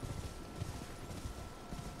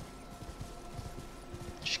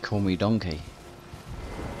 Just call me Donkey.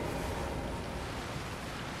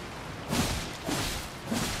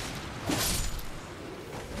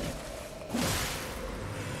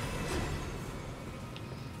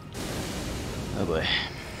 Oh boy.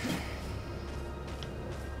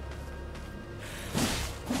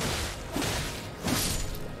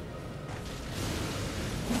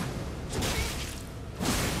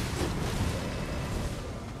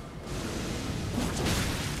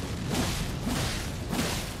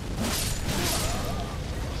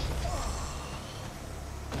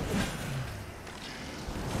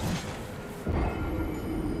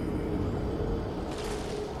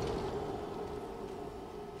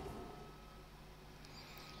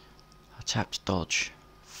 Tapped dodge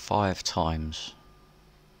 5 times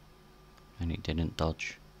and he didn't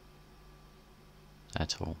dodge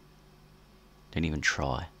at all. Didn't even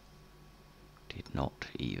try. Did not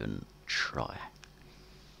even try.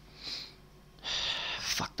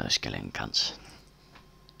 Fuck those skeleton cunts.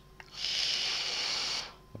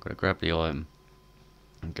 I've got to grab the item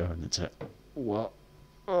and go and attack. What?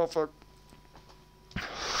 Oh fuck.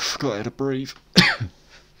 Forgot how to breathe.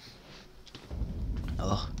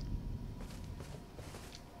 Oh.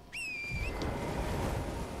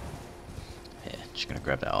 Just gonna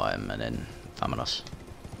grab that item and then Vamonos.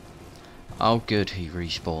 Oh good, he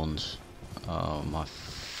respawns. Oh, my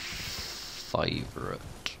favourite.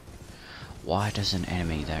 Why does an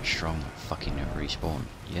enemy that strong fucking respawn?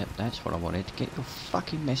 Yep, that's what I wanted. Get your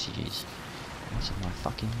fucking messages out of my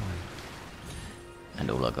fucking way.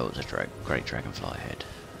 And all I got was a great dragonfly head.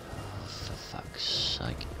 Oh, for fuck's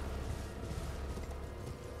sake.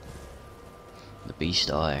 The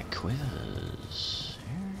beast eye quivers.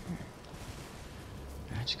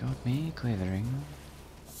 That's got me quivering.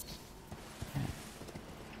 Yeah.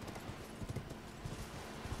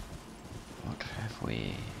 What have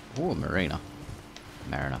we? Oh, Mariner.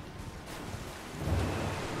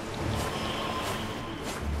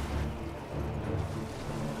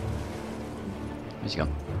 Where's he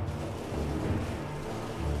gone?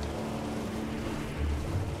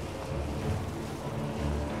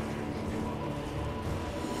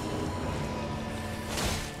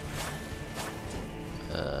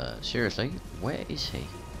 Seriously, where is he?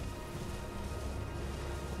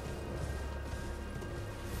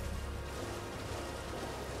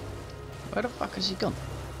 Where the fuck has he gone?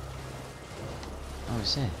 Oh,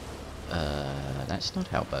 he's there. That's not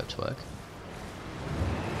how boats work.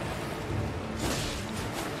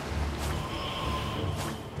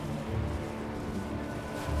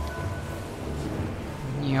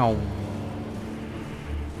 Meow.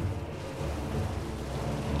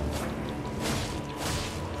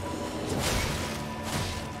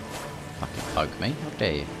 Poke me, how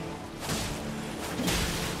dare you?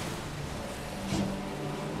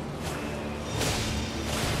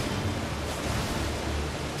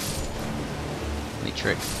 Any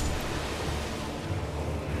trick?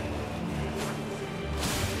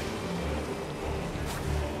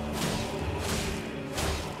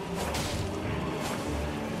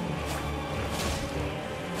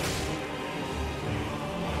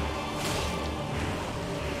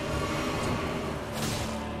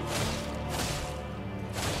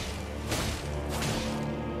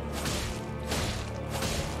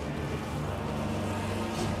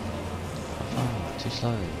 Too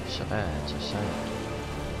slow, so bad, so sad.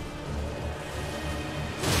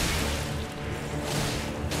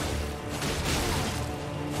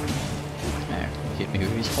 Now, hit me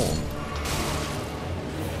with his horn.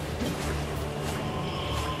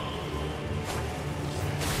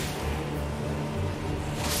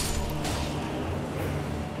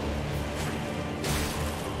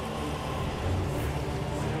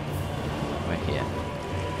 We're here.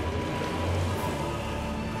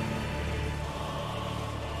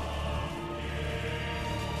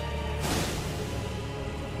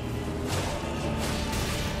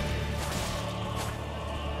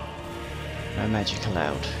 No magic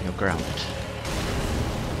allowed, you're grounded.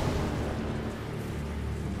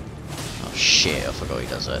 Oh shit, I forgot he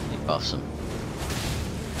does that, he buffs them.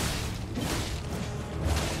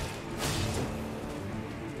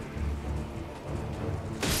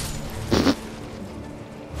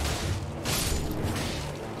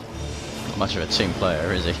 Not much of a team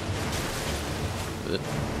player, is he?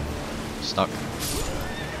 Stuck.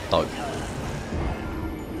 Dope.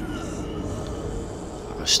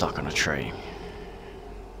 I got stuck on a tree.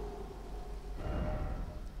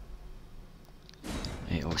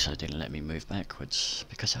 It also didn't let me move backwards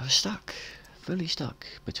because I was stuck. fully stuck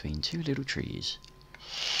between two little trees.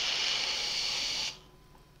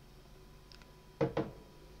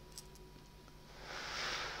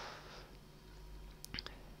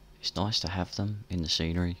 It's nice to have them in the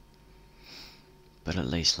scenery, but at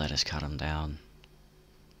least let us cut them down,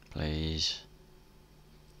 please.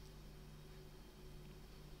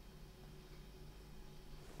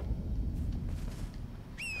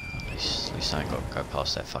 At least I ain't got to go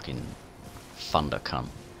past that fucking thunder cunt.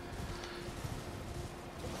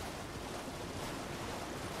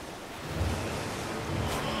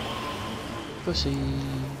 Pussy.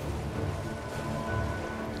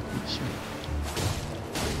 Oh, sweet.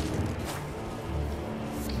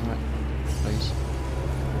 Alright, please.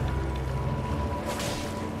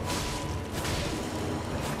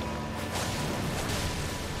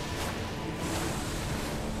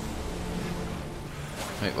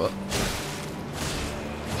 Wait, what?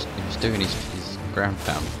 He was doing his ground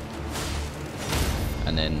pound.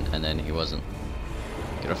 And then he wasn't.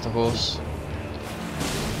 Get off the horse.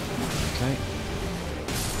 Okay.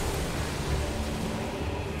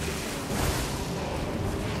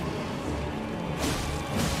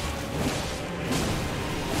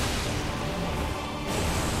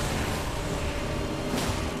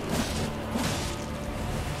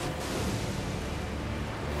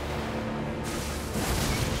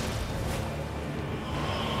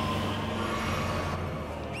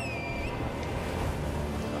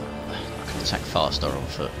 Attack faster on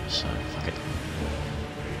foot, so fuck it.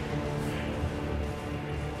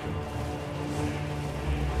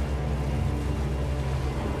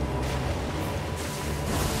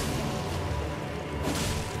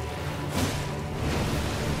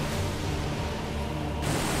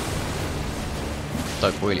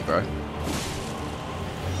 Dope wheelie, bro.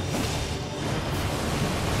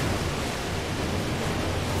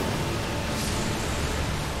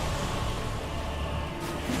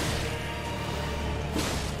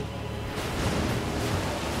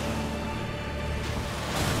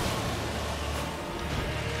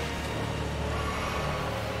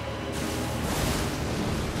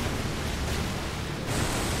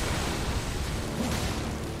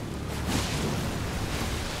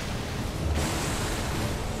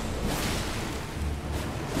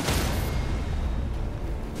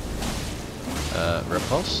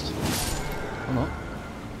 Riposte? Or not?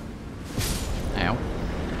 Ow.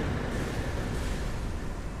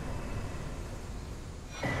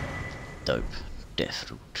 Dope.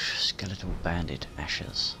 Deathroot. Skeletal banded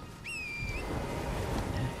ashes.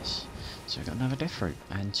 Nice. So we got another Deathroot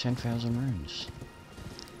and 10,000 runes.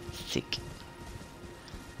 Thick.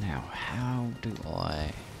 Now, how do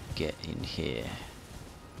I get in here?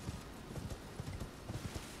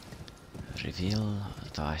 Reveal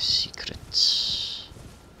thy secrets.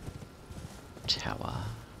 Tower.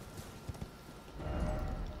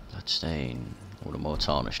 Bloodstain. All the more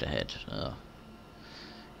tarnished ahead. Oh.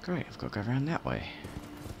 Great, I've got to go around that way.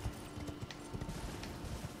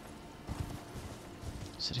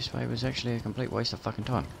 So this way was actually a complete waste of fucking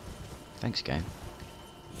time. Thanks, game.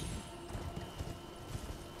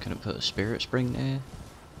 Couldn't put a spirit spring there.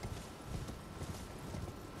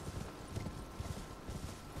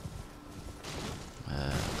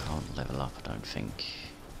 Can't level up, I don't think.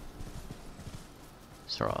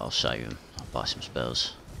 It's alright, I'll save him. I'll buy some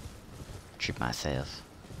spells. Treat myself.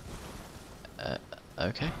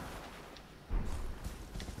 Okay.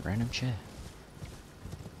 Random chair.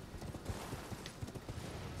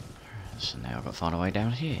 So now I've got to find a way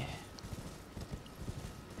down here.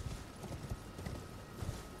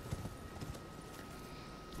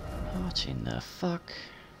 What in the fuck?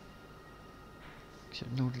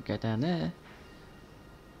 Except in order to get down there.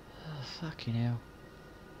 Oh, fucking hell.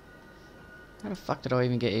 How the fuck did I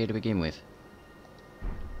even get here to begin with?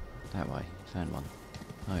 That way. Found one.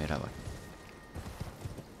 Oh yeah, that way.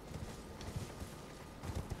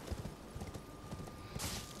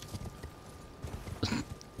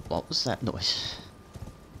 What was that noise?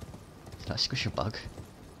 Did I squish a bug?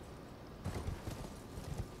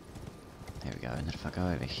 There we go, and then if I go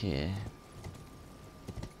over here...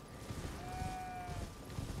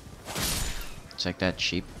 Take that,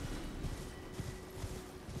 sheep.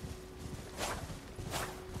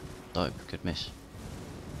 Dope, good miss.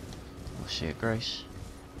 We'll see a grace.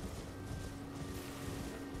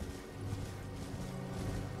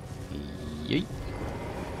 Yeet.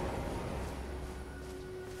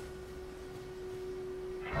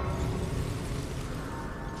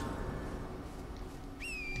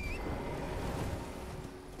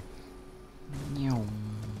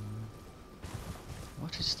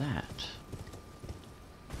 What is that?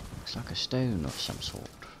 Looks like a stone of some sort.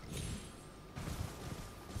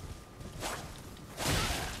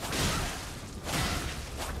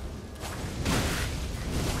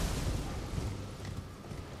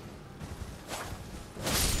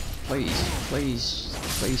 please, please,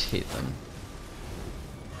 please hit them.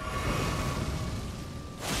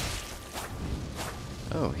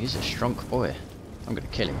 Oh, he's a strong boy. I'm gonna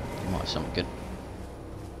kill him. He might have something good.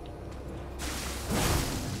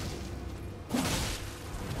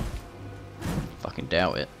 Fucking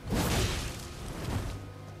doubt it.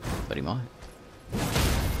 But he might.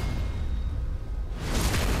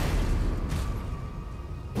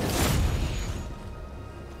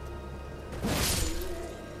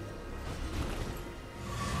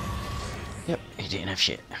 Yep, he didn't have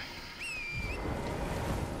shit.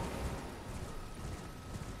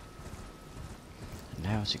 And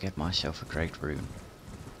now to get myself a great rune.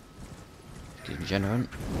 Excuse me, gentlemen.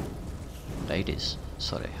 Ladies.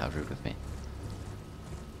 Sorry, how rude of me.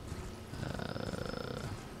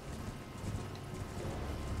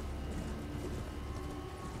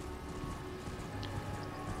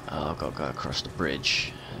 Oh, I've got to go across the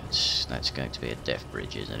bridge. That's going to be a death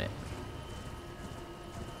bridge, isn't it?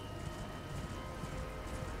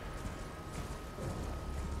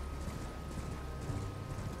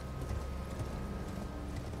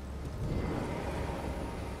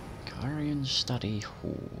 Karian Study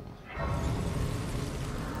Hall.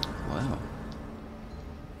 Wow.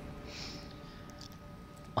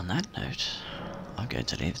 On that note, I'm going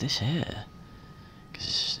to leave this here,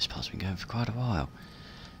 because this part's been going for quite a while.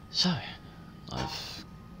 So, I've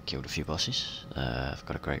killed a few bosses. I've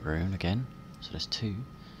got a great rune again, so there's 2.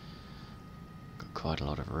 Got quite a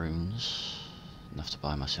lot of runes, enough to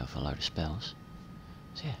buy myself a load of spells.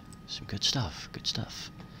 So yeah, some good stuff, good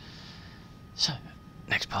stuff. So,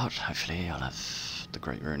 next part, hopefully I'll have the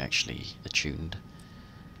great rune actually attuned,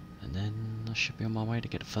 and then I should be on my way to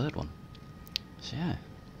get a 3rd one. So yeah,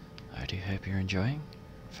 I do hope you're enjoying.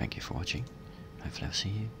 Thank you for watching. Hopefully I'll see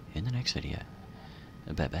you in the next video.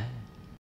 Bye bye.